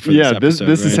screen cap for this episode.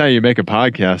 This is how you make a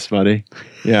podcast, buddy.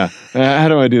 Yeah. How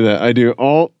do I do that? I do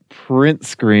Alt print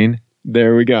screen.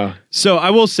 There we go. So I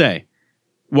will say,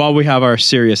 while we have our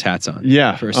serious hats on,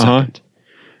 for a second,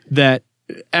 that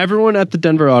everyone at the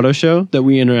Denver Auto Show that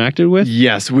we interacted with,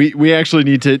 yes, we actually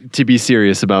need to be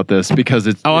serious about this because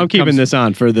it's. I'm keeping this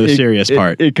on for the serious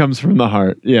part. It comes from the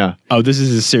heart. Yeah. Oh, this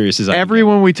is as serious as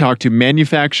everyone we talked to,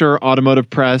 manufacturer, automotive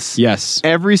press. Yes.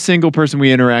 Every single person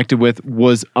we interacted with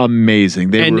was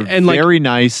amazing. They were very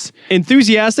nice,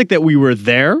 enthusiastic that we were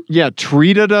there. Yeah,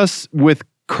 treated us with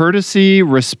courtesy,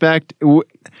 respect.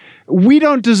 We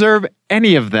don't deserve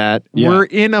any of that. Yeah. We're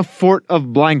in a fort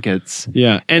of blankets.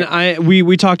 Yeah, and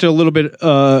we talked a little bit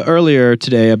earlier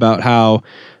today about how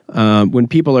when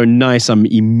people are nice, I'm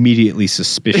immediately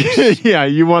suspicious. Yeah,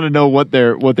 you want to know what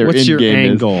their What's end your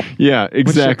game angle? is. Yeah, exactly.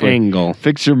 What's your angle?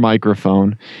 Fix your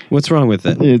microphone. What's wrong with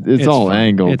it? It's all fine.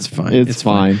 angled. It's fine. It's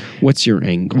fine. What's your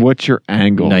angle? What's your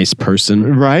angle? Nice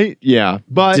person, right? Yeah,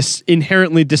 but just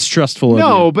inherently distrustful.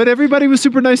 No, of you. but everybody was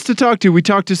super nice to talk to. We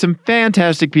talked to some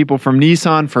fantastic people from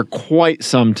Nissan for quite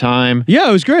some time. Yeah,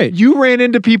 it was great. You ran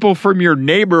into people from your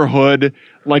neighborhood.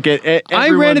 Like I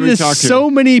ran into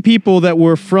so many people that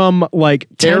were from like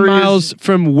 10 miles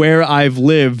from where I've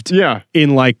lived. Yeah.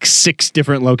 In like 6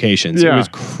 different locations. Yeah. It was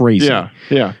crazy. Yeah.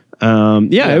 Yeah.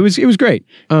 It was great.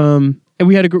 And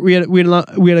we had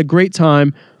a great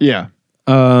time. Yeah.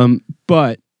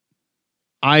 But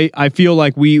I feel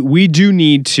like we do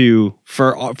need to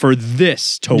for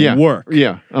this to work.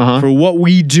 Yeah. For what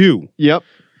we do. Yep.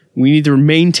 We need to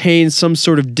maintain some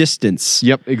sort of distance.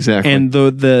 Yep, exactly. And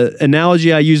the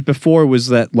analogy I used before was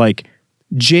that like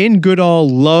Jane Goodall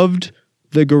loved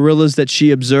the gorillas that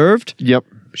she observed. Yep.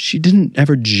 She didn't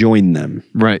ever join them.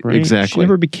 Right, exactly. She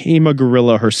never became a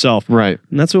gorilla herself. Right.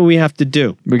 And that's what we have to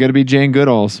do. We got to be Jane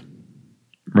Goodalls.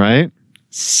 Right?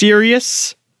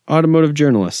 Serious automotive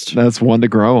journalist. That's one to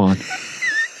grow on.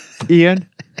 Ian?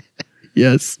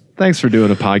 Yes. Thanks for doing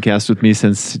a podcast with me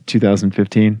since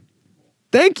 2015.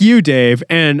 Thank you, Dave,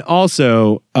 and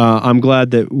also I'm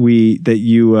glad that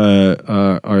you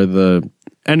are the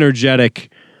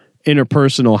energetic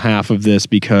interpersonal half of this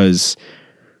because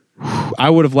I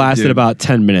would have lasted about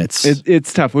 10 minutes.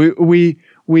 It's tough. We're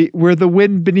the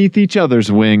wind beneath each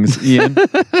other's wings, Ian.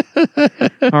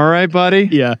 All right, buddy.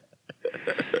 Yeah.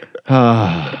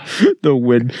 The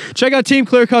wind. Check out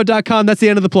teamclearcoat.com. That's the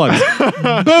end of the plugs.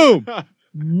 Boom.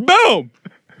 Boom.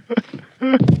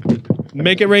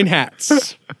 Make it rain hats.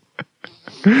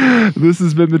 This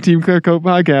has been the Team Clear Coat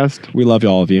Podcast. We love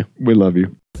all of you. We love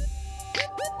you.